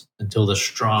themselves until the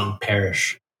strong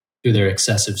perish through their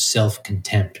excessive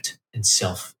self-contempt and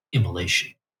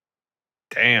self-immolation.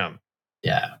 Damn.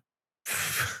 Yeah.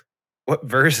 What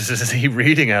verses is he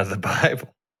reading out of the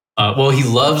Bible? Well, he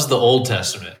loves the Old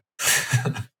Testament.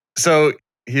 So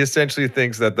he essentially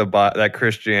thinks that that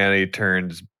Christianity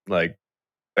turns like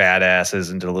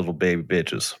badasses into little baby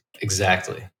bitches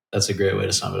Exactly. That's a great way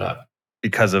to sum it up.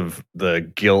 because of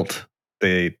the guilt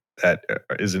that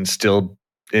is instilled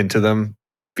into them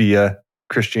via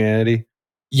Christianity.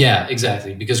 Yeah,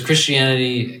 exactly. Because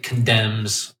Christianity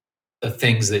condemns the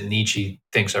things that Nietzsche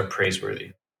thinks are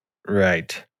praiseworthy.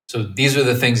 Right. So these are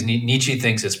the things Nietzsche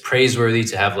thinks it's praiseworthy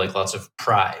to have, like lots of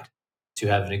pride, to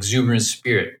have an exuberant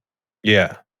spirit.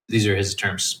 Yeah. These are his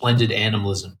terms: splendid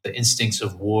animalism, the instincts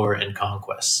of war and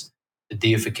conquest, the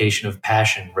deification of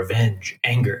passion, revenge,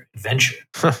 anger, adventure,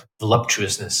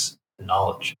 voluptuousness, and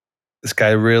knowledge. This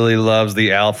guy really loves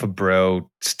the alpha bro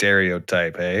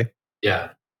stereotype, eh? Yeah.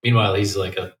 Meanwhile, he's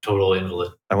like a total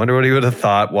invalid. I wonder what he would have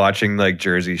thought watching like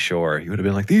Jersey Shore. He would have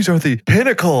been like, these are the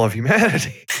pinnacle of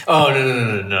humanity. Oh,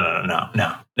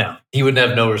 no. He would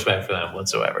have no respect for them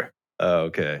whatsoever. Oh,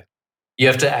 okay. You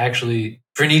have to actually,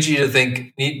 for Nietzsche to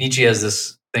think, Nietzsche has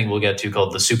this thing we'll get to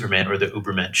called the Superman or the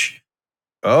Ubermensch.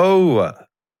 Oh,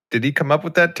 did he come up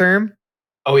with that term?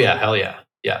 Oh, yeah, hell yeah.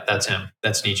 Yeah, that's him.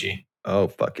 That's Nietzsche. Oh,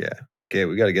 fuck yeah. Okay,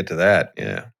 we got to get to that.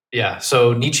 Yeah. Yeah,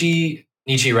 so Nietzsche,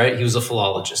 right? He was a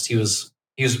philologist. He was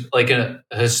like a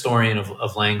historian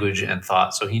of language and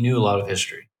thought. So he knew a lot of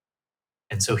history.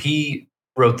 And so he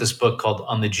wrote this book called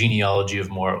On the Genealogy of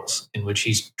Morals, in which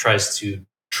he tries to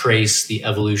trace the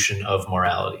evolution of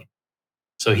morality.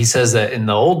 So he says that in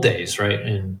the old days, right,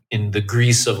 in the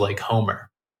Greece of like Homer,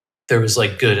 there was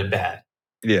like good and bad.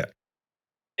 Yeah.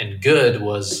 And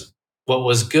what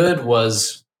was good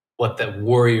was what the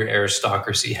warrior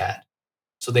aristocracy had.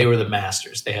 So they were the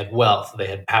masters. They had wealth, they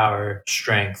had power,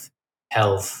 strength,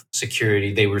 health,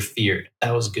 security. They were feared.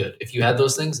 That was good. If you had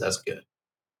those things, that's good.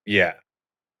 Yeah.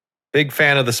 Big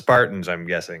fan of the Spartans, I'm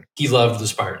guessing. He loved the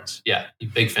Spartans. Yeah,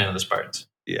 big fan of the Spartans.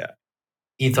 Yeah.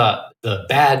 He thought the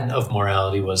bad of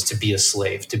morality was to be a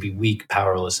slave, to be weak,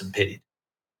 powerless, and pitied.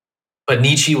 But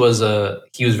Nietzsche was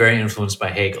very influenced by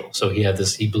Hegel. So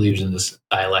he believed in this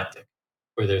dialectic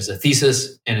where there's a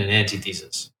thesis and an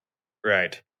antithesis.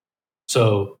 Right.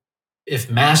 So if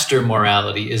master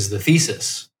morality is the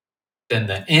thesis, then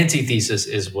the antithesis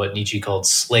is what Nietzsche called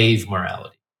slave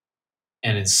morality.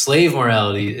 And in slave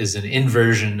morality is an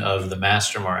inversion of the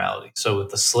master morality. So with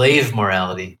the slave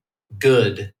morality,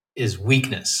 good is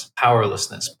weakness,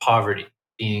 powerlessness, poverty,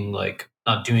 being like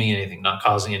not doing anything, not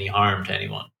causing any harm to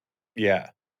anyone. Yeah.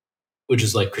 Which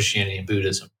is like Christianity and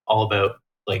Buddhism, all about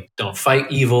like don't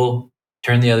fight evil,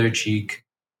 turn the other cheek,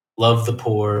 love the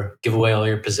poor, give away all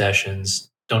your possessions,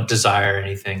 don't desire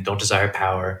anything, don't desire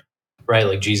power, right?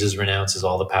 Like Jesus renounces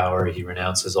all the power, he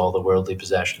renounces all the worldly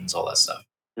possessions, all that stuff.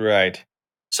 Right.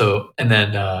 So, and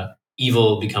then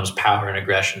evil becomes power and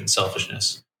aggression and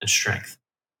selfishness and strength.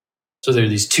 So there are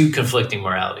these two conflicting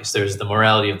moralities. There's the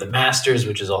morality of the masters,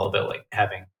 which is all about like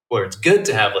having, where it's good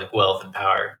to have like wealth and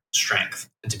power, strength,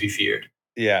 and to be feared.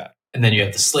 Yeah. And then you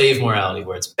have the slave morality,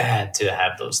 where it's bad to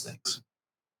have those things.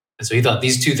 And so he thought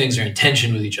these two things are in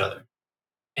tension with each other.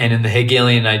 And in the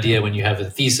Hegelian idea, when you have a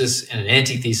thesis and an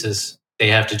antithesis, they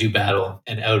have to do battle,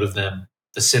 and out of them,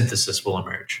 the synthesis will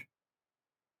emerge.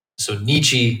 So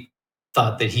Nietzsche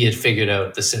thought that he had figured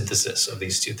out the synthesis of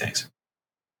these two things.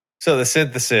 So the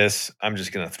synthesis, I'm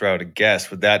just going to throw out a guess.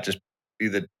 Would that just be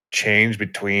the change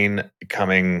between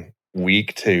becoming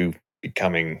weak to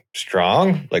becoming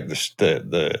strong? Like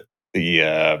the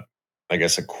I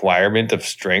guess acquirement of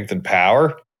strength and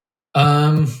power?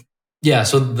 Yeah.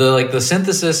 So the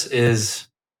synthesis is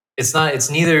I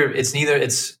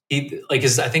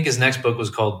think his next book was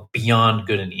called Beyond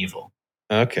Good and Evil.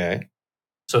 Okay.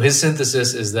 So his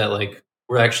synthesis is that like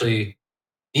we're actually,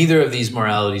 neither of these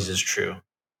moralities is true.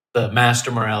 The master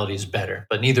morality is better,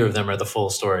 but neither of them are the full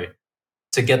story.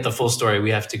 To get the full story,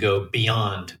 we have to go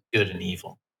beyond good and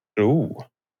evil. Ooh.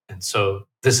 And so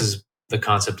this is the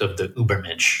concept of the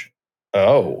Ubermensch.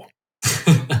 Oh.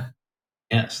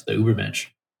 Yes, the Ubermensch.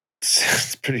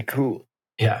 It's pretty cool.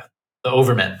 Yeah, the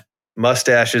Overmen.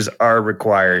 Mustaches are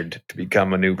required to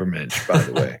become an Ubermensch, by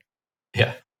the way.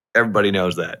 Yeah. Everybody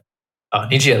knows that. Oh,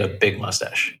 Nietzsche had a big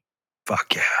mustache.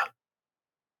 Fuck yeah.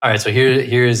 All right, so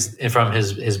here is from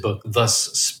his book,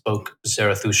 Thus Spoke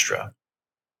Zarathustra.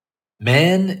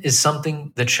 Man is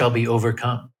something that shall be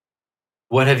overcome.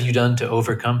 What have you done to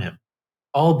overcome him?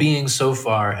 All beings so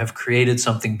far have created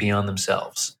something beyond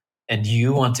themselves, and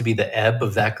you want to be the ebb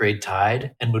of that great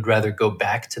tide and would rather go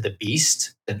back to the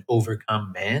beast than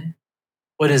overcome man?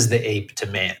 What is the ape to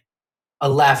man? A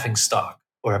laughing stock,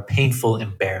 or a painful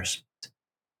embarrassment.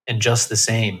 And just the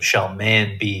same shall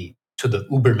man be to the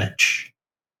Ubermensch,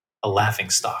 a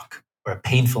laughingstock or a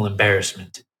painful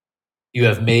embarrassment. You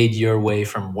have made your way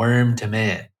from worm to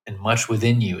man, and much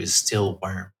within you is still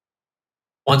worm.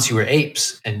 Once you were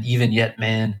apes, and even yet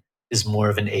man is more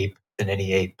of an ape than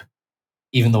any ape.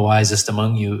 Even the wisest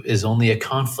among you is only a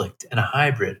conflict and a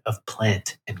hybrid of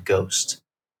plant and ghost.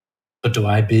 But do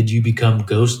I bid you become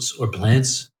ghosts or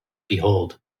plants?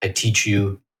 Behold, I teach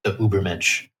you the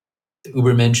Ubermensch. The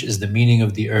Ubermensch is the meaning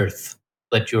of the earth.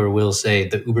 Let your will say,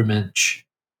 the Ubermensch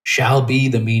shall be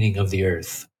the meaning of the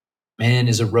earth. Man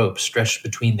is a rope stretched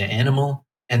between the animal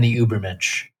and the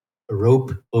Ubermensch, a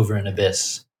rope over an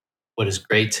abyss. What is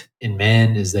great in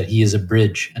man is that he is a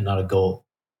bridge and not a goal.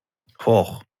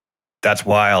 Oh, that's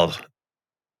wild.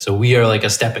 So we are like a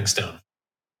stepping stone.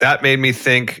 That made me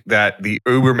think that the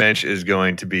Ubermensch is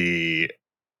going to be,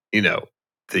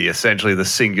 essentially the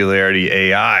singularity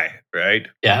AI, right?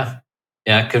 Yeah.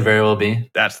 Yeah, it could very well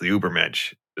be. That's the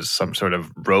Ubermensch. Is some sort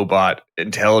of robot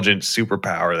intelligent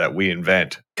superpower that we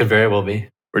invent. Could very well be.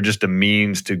 We're just a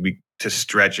means to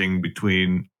stretching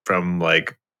from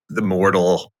like the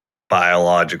mortal,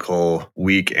 biological,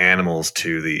 weak animals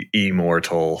to the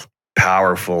immortal,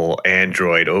 powerful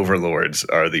android overlords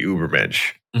are the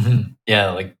Ubermensch. Mm-hmm.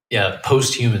 Yeah,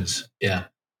 post-humans. Yeah.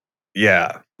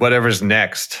 Yeah. Whatever's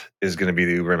next is going to be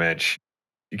the Ubermensch.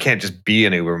 You can't just be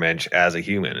an Ubermensch as a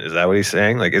human. Is that what he's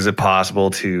saying? Like, is it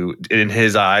possible to, in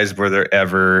his eyes, were there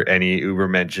ever any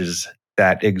Ubermensches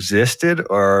that existed?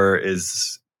 Or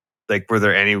were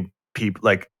there any people,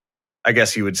 like, I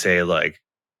guess you would say, like,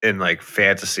 in like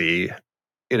fantasy,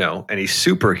 any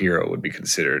superhero would be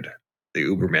considered the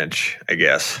Ubermensch, I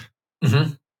guess.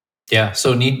 Mm-hmm. Yeah.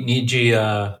 So Nietzsche,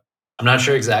 I'm not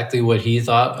sure exactly what he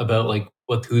thought about like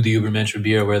who the Ubermensch would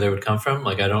be or where they would come from.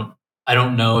 Like, I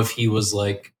don't know if he was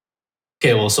like,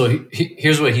 okay, well, so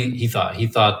here's what he thought. He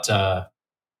thought,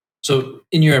 so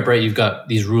in Europe, right, you've got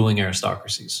these ruling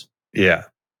aristocracies. Yeah.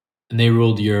 And they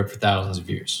ruled Europe for thousands of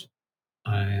years.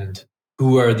 And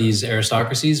who are these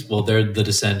aristocracies? Well, they're the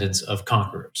descendants of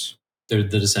conquerors. They're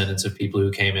the descendants of people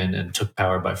who came in and took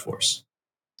power by force.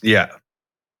 Yeah.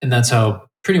 And that's how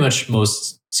pretty much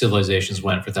most civilizations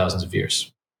went for thousands of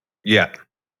years. Yeah.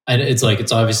 And it's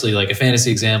obviously like a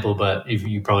fantasy example, but if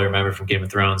you probably remember from Game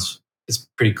of Thrones, it's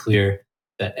pretty clear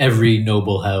that every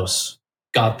noble house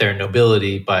got their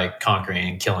nobility by conquering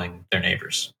and killing their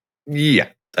neighbors. Yeah,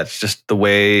 that's just the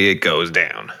way it goes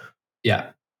down.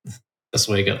 Yeah, that's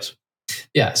the way it goes.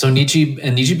 Yeah, so Nietzsche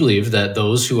believed that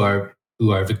those who are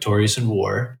victorious in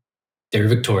war, they're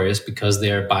victorious because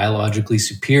they are biologically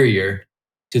superior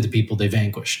to the people they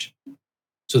vanquished.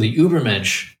 So the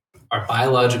Ubermensch are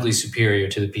biologically superior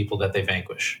to the people that they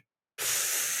vanquish.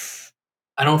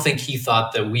 I don't think he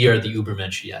thought that we are the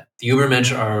Ubermensch yet. The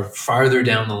Ubermensch are farther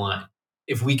down the line.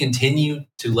 If we continue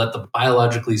to let the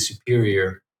biologically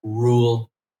superior rule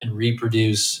and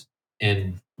reproduce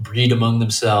and breed among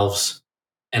themselves,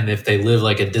 and if they live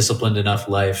like a disciplined enough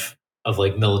life of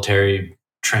like military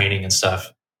training and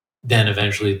stuff, then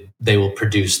eventually they will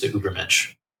produce the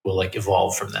Ubermensch, will like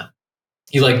evolve from them.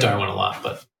 He liked Darwin a lot,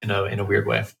 but in a weird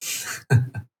way.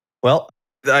 Well,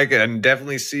 I can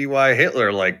definitely see why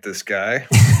Hitler liked this guy.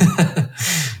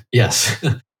 Yes.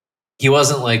 He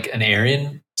wasn't like an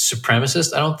Aryan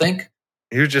supremacist, I don't think.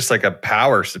 He was just like a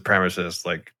power supremacist.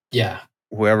 Like, yeah,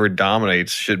 whoever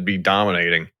dominates should be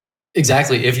dominating.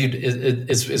 Exactly.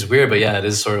 It's weird, but yeah, it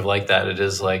is sort of like that. It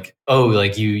is like, oh,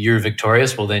 like you're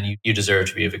victorious. Well, then you deserve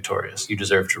to be victorious. You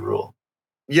deserve to rule.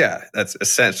 Yeah, that's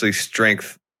essentially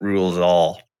strength rules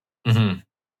all. Mm-hmm.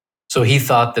 So he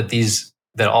thought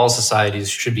that all societies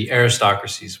should be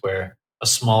aristocracies, where a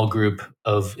small group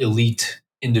of elite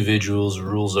individuals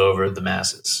rules over the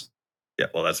masses. Yeah,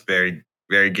 well, that's very,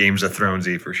 very Games of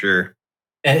Thronesy for sure.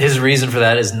 And his reason for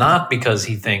that is not because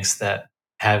he thinks that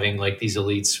having like these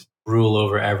elites rule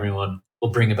over everyone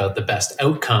will bring about the best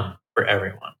outcome for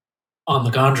everyone. On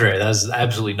the contrary, that is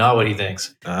absolutely not what he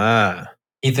thinks.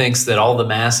 He thinks that all the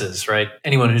masses, right?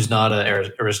 Anyone who's not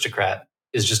an aristocrat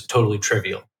is just totally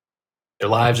trivial. Their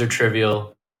lives are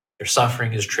trivial. Their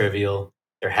suffering is trivial.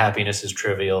 Their happiness is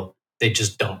trivial. They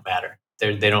just don't matter.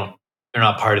 They're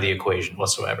not part of the equation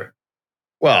whatsoever.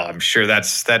 Well, I'm sure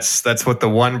that's what the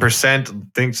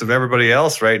 1% thinks of everybody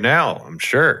else right now. I'm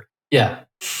sure. Yeah.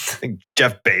 I think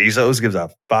Jeff Bezos gives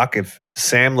a fuck if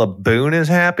Sam LeBoon is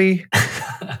happy.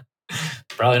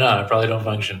 Probably not. I probably don't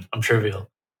function. I'm trivial.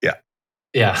 Yeah.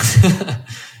 Yeah.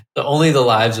 Only the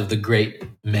lives of the great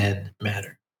men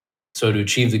matter. So to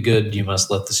achieve the good, you must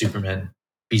let the supermen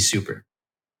be super.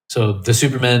 So the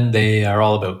supermen, they are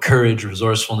all about courage,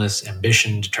 resourcefulness,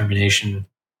 ambition, determination.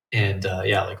 and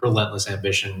like relentless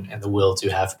ambition and the will to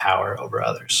have power over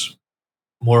others.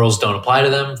 Morals don't apply to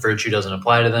them. Virtue doesn't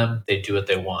apply to them. They do what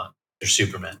they want. They're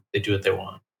supermen. They do what they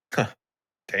want.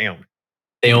 Damn.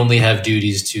 They only have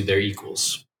duties to their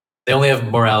equals. They only have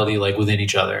morality like within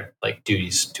each other, like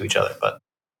duties to each other, but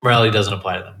morality doesn't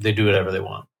apply to them. They do whatever they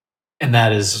want. And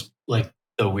that is like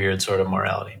the weird sort of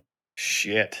morality.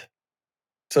 Shit.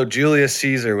 So Julius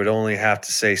Caesar would only have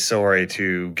to say sorry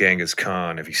to Genghis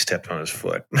Khan if he stepped on his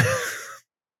foot.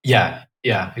 Yeah,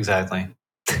 exactly.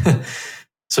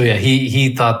 So yeah,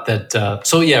 he thought that.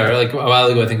 Like a while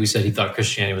ago, I think we said he thought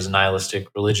Christianity was a nihilistic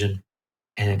religion,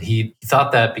 and he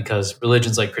thought that because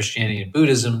religions like Christianity and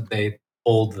Buddhism, they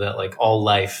hold that like all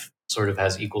life sort of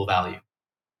has equal value.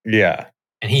 Yeah,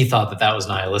 and he thought that was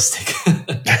nihilistic.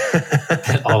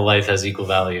 That all life has equal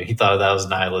value. He thought that was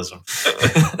nihilism.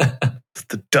 It's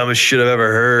the dumbest shit I've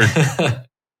ever heard.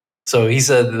 So he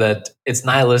said that it's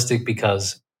nihilistic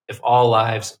because if all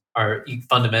lives are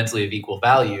fundamentally of equal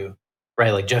value,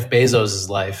 right? Like Jeff Bezos'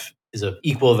 life is of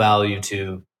equal value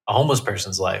to a homeless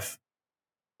person's life.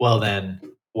 Well, then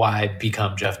why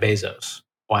become Jeff Bezos?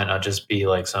 Why not just be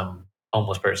like some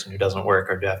homeless person who doesn't work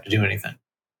or have to do anything?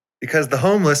 Because the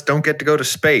homeless don't get to go to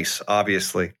space,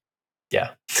 obviously. Yeah.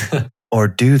 Or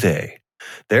do they?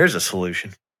 There's a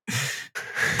solution.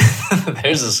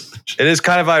 There's a solution. It is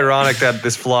kind of ironic that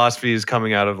this philosophy is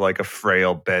coming out of like a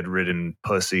frail, bedridden,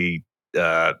 pussy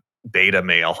beta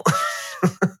male.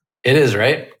 It is,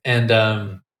 right?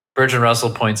 And Bertrand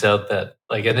Russell points out that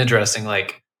like an interesting,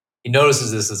 like he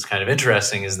notices this is kind of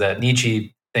interesting, is that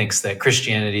Nietzsche thinks that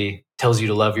Christianity tells you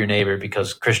to love your neighbor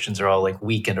because Christians are all like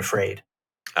weak and afraid.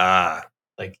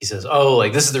 Like he says, oh,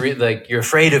 like this is like you're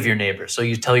afraid of your neighbor, so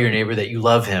you tell your neighbor that you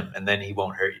love him, and then he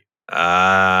won't hurt you.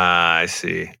 I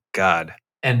see. God.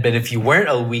 But if you weren't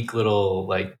a weak little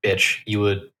like bitch, you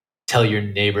would tell your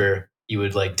neighbor, you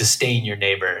would like disdain your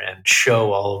neighbor and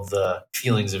show all of the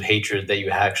feelings of hatred that you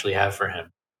actually have for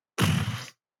him.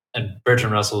 And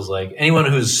Bertrand Russell's like, anyone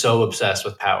who's so obsessed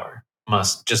with power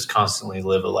must just constantly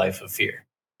live a life of fear,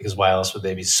 because why else would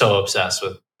they be so obsessed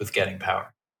with getting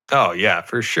power? Oh yeah,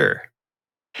 for sure.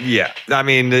 Yeah, I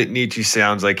mean, Nietzsche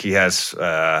sounds like he has.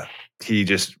 He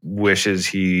just wishes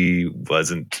he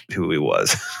wasn't who he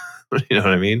was. You know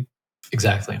what I mean?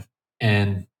 Exactly.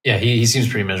 And yeah, he seems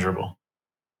pretty miserable.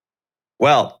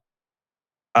 Well,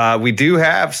 we do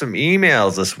have some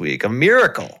emails this week. A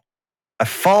miracle, a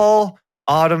fall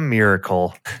autumn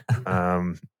miracle.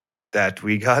 That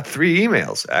we got 3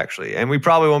 emails actually, and we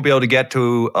probably won't be able to get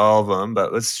to all of them,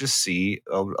 but let's just see.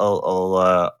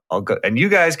 I'll go, and you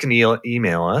guys can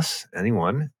email us,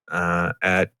 anyone,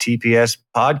 at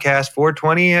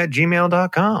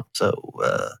tpspodcast420@gmail.com. So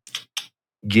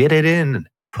get it in,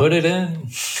 put it in.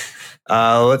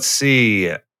 Let's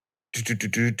see.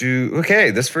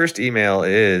 Okay, this first email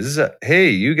is, hey,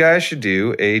 you guys should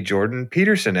do a Jordan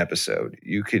Peterson episode.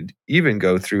 You could even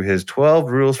go through his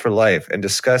 12 rules for life and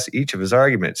discuss each of his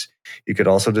arguments. You could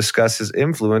also discuss his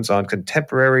influence on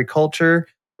contemporary culture,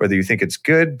 whether you think it's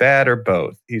good, bad, or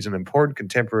both. He's an important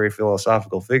contemporary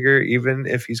philosophical figure, even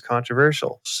if he's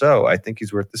controversial. So I think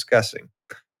he's worth discussing.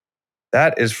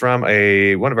 That is from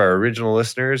one of our original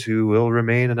listeners who will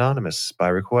remain anonymous by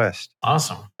request.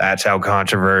 Awesome. That's how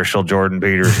controversial Jordan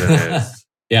Peterson is.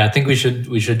 Yeah, I think we should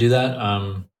do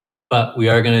that. But we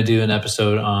are going to do an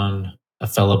episode on a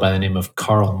fellow by the name of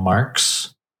Karl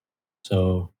Marx.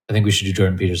 So I think we should do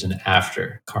Jordan Peterson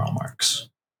after Karl Marx.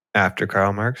 After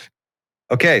Karl Marx?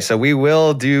 Okay, so we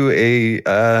will do a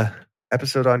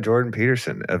episode on Jordan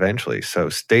Peterson eventually. So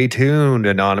stay tuned,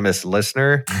 anonymous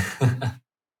listener.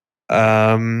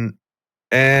 And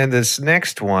this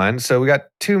next one, so we got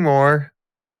 2 more.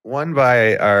 One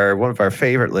by one of our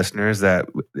favorite listeners that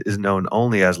is known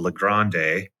only as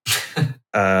Legrande.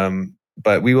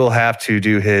 But we will have to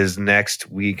do his next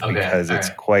week because it's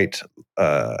quite.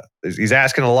 He's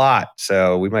asking a lot,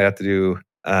 so we might have to do.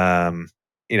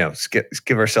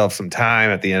 Give ourselves some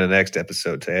time at the end of the next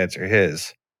episode to answer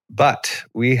his. But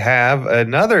we have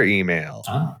another email.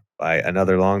 By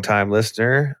another longtime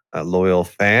listener, a loyal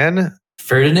fan.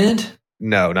 Ferdinand?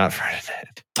 No, not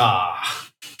Ferdinand.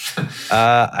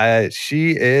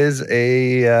 She is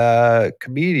a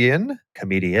comedian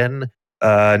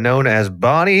known as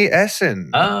Bonnie Essen.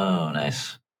 Oh,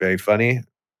 nice. Very funny,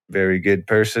 very good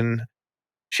person.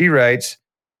 She writes,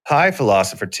 "Hi,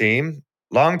 philosopher team.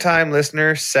 Long-time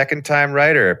listener, second-time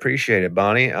writer. Appreciate it,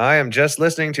 Bonnie. I am just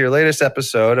listening to your latest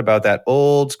episode about that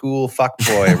old-school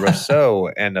fuckboy, Rousseau,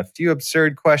 and a few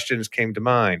absurd questions came to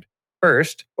mind.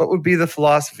 First, what would be the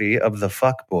philosophy of the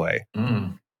fuckboy?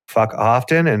 Fuck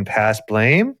often and pass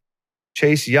blame?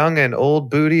 Chase young and old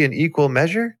booty in equal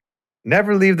measure?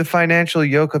 Never leave the financial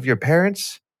yoke of your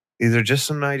parents. These are just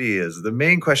some ideas. The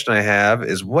main question I have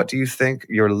is, what do you think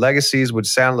your legacies would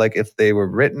sound like if they were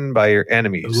written by your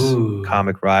enemies, Ooh.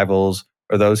 comic rivals,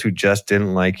 or those who just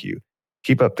didn't like you?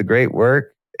 Keep up the great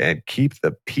work and keep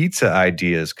the pizza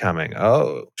ideas coming.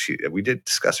 Oh, we did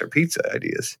discuss our pizza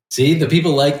ideas. See, the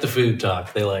people like the food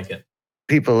talk. They like it.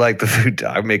 People like the food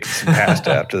talk. I'm making some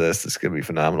pasta after this. It's going to be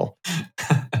phenomenal.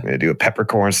 I'm going to do a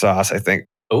peppercorn sauce, I think.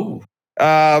 Oh.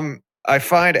 I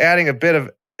find adding a bit of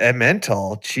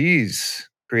Emmental cheese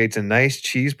creates a nice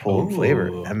cheese pull and flavor.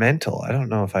 Emmental. I don't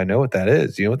know if I know what that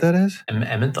is. Do you know what that is?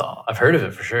 Emmental. I've heard of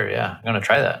it for sure. Yeah. I'm going to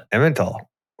try that. Emmental.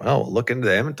 Well, we'll look into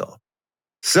the Emmental.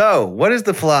 So, what is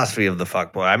the philosophy of the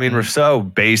fuckboy? I mean, Rousseau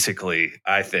basically,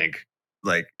 I think,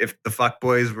 like, if the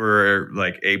fuckboys were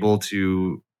like able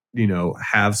to,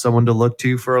 have someone to look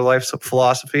to for a life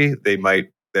philosophy, they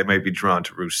might be drawn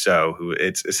to Rousseau, who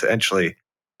it's essentially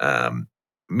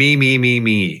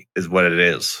me is what it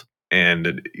is.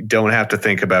 And you don't have to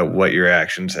think about what your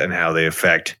actions and how they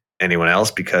affect anyone else,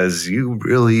 because you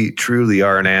really, truly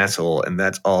are an asshole. And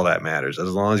that's all that matters. As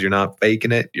long as you're not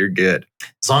faking it, you're good.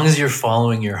 As long as you're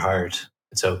following your heart,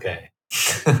 it's okay.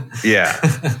 Yeah.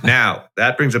 Now,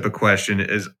 that brings up a question,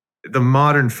 is the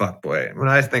modern fuckboy. When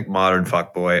I think modern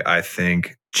fuckboy, I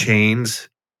think chains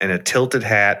and a tilted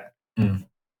hat,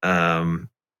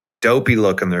 dopey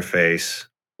look on their face,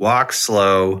 walk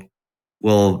slow,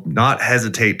 will not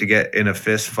hesitate to get in a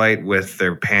fist fight with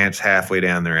their pants halfway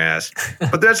down their ass.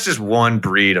 But that's just one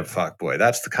breed of fuckboy.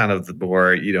 That's the kind of the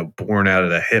more, born out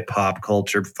of the hip hop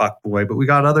culture fuckboy. But we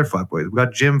got other fuckboys. We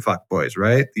got gym fuckboys,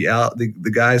 right?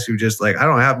 The guys who just like, I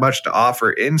don't have much to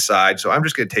offer inside, so I'm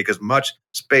just going to take as much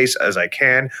space as I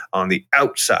can on the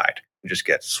outside and just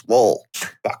get swole,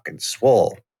 fucking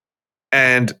swole.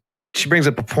 And she brings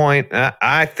up a point.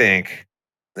 I think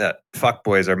that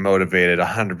fuckboys are motivated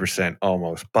 100%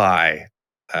 almost by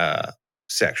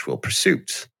sexual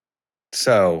pursuits.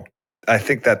 So I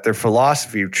think that their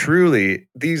philosophy truly,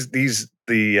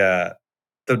 the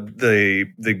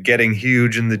getting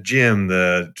huge in the gym,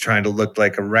 the trying to look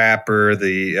like a rapper,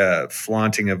 the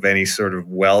flaunting of any sort of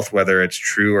wealth, whether it's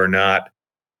true or not,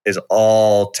 is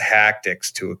all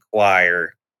tactics to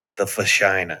acquire the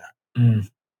vagina.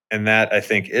 And that, I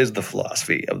think, is the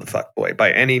philosophy of the fuckboy.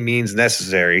 By any means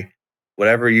necessary,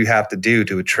 whatever you have to do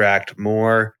to attract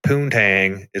more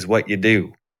poontang is what you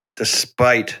do,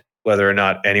 despite whether or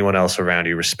not anyone else around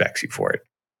you respects you for it.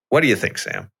 What do you think,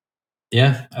 Sam?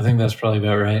 Yeah, I think that's probably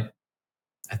about right.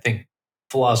 I think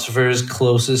philosophers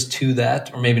closest to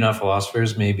that, or maybe not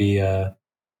philosophers, maybe that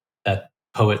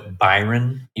poet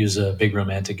Byron. He was a big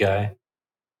romantic guy.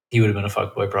 He would have been a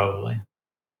fuckboy probably.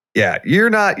 Yeah, you're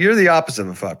the opposite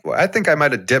of a fuckboy. I think I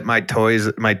might have dipped my toes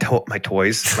into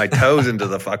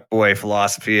the fuckboy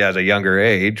philosophy at a younger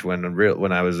age when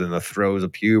I was in the throes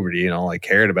of puberty and all I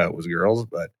cared about was girls.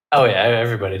 But oh yeah,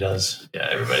 everybody does. Yeah,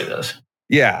 everybody does.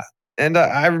 Yeah, and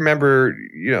I remember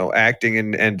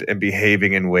acting and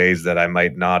behaving in ways that I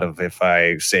might not have if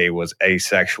I say was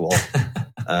asexual.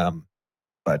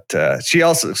 But she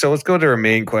also. So let's go to her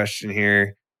main question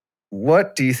here.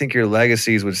 What do you think your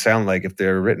legacies would sound like if they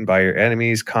were written by your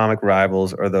enemies, comic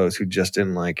rivals, or those who just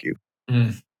didn't like you?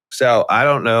 So I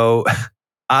don't know.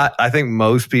 I think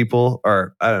most people,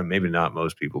 or I don't know, maybe not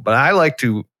most people, but I like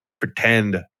to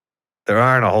pretend there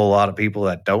aren't a whole lot of people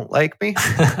that don't like me.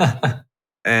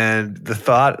 And the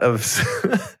thought of,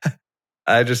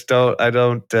 I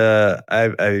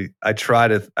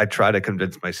try to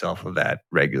convince myself of that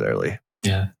regularly.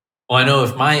 Yeah. Well, I know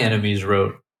if my enemies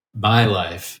wrote my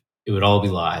life, it would all be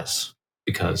lies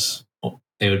because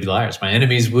they would be liars. My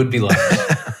enemies would be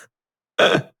liars.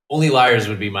 Only liars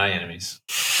would be my enemies.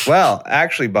 Well,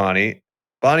 actually, Bonnie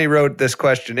wrote this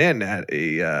question in at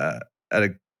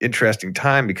an interesting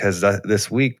time because this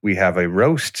week we have a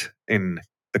roast in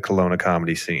the Kelowna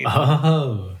comedy scene.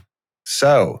 Oh.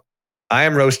 So I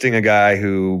am roasting a guy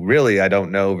who really I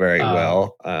don't know very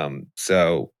well.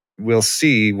 So we'll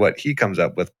see what he comes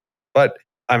up with. But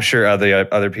I'm sure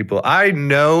other people, I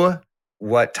know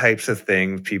what types of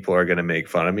things people are going to make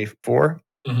fun of me for,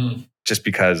 just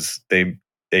because they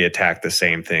attack the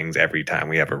same things every time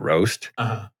we have a roast.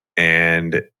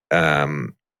 And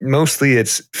mostly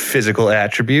it's physical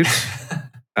attributes,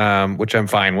 which I'm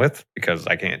fine with because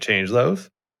I can't change those.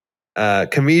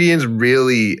 Comedians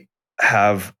really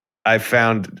have, I've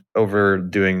found over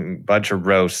doing a bunch of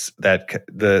roasts that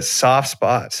the soft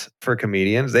spots for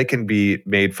comedians, they can be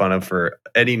made fun of for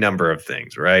any number of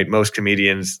things, right? Most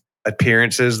comedians,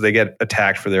 appearances, they get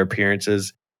attacked for their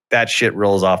appearances. That shit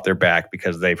rolls off their back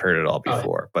because they've heard it all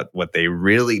before. But what they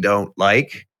really don't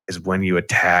like is when you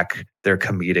attack their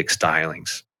comedic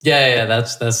stylings. Yeah,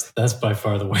 that's by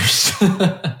far the worst.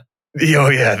 Oh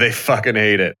yeah, they fucking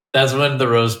hate it. That's when the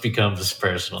roast becomes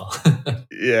personal.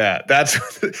 Yeah, that's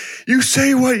you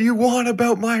say what you want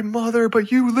about my mother,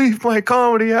 but you leave my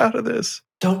comedy out of this.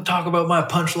 Don't talk about my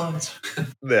punchlines.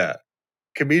 Yeah.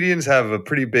 Comedians have a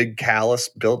pretty big callus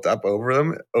built up over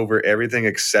them, over everything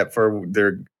except for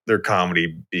their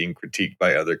comedy being critiqued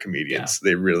by other comedians.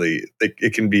 Yeah.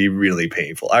 It can be really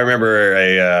painful. I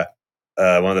remember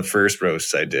one of the first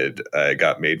roasts I did, I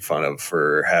got made fun of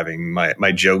for having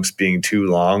my jokes being too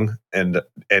long and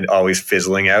always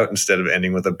fizzling out instead of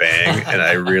ending with a bang. And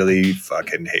I really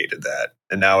fucking hated that.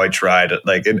 And now I tried it.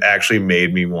 Like, it actually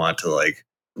made me want to like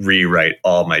rewrite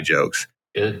all my jokes.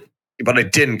 Good. But I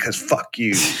didn't, because fuck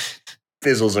you.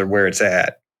 Fizzles are where it's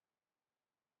at.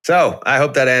 So I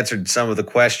hope that answered some of the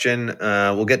question.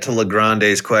 We'll get to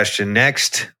Legrande's question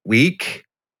next week.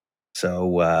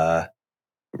 So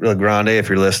Legrande, if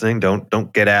you're listening,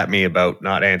 don't get at me about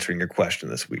not answering your question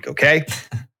this week, okay?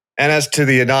 And as to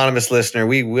the anonymous listener,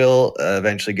 we will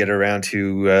eventually get around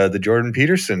to the Jordan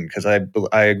Peterson, because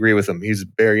I agree with him. He's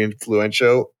very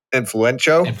influential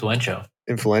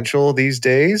these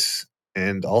days.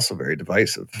 And also very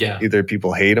divisive. Yeah. Either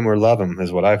people hate him or love him,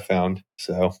 is what I've found.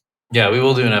 So yeah, we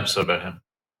will do an episode about him.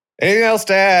 Anything else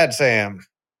to add, Sam?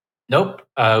 Nope.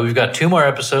 We've got 2 more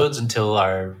episodes until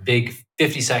our big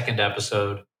 50-second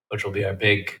episode, which will be our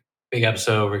big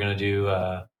episode. We're going to do,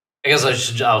 I guess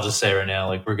I'll just say right now,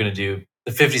 like, we're going to do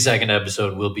the 50-second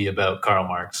episode will be about Karl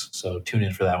Marx. So tune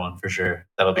in for that one for sure.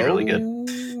 That'll be really good.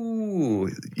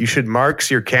 You should mark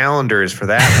your calendars for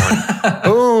that one.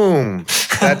 Boom.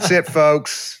 That's it,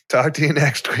 folks. Talk to you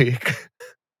next week.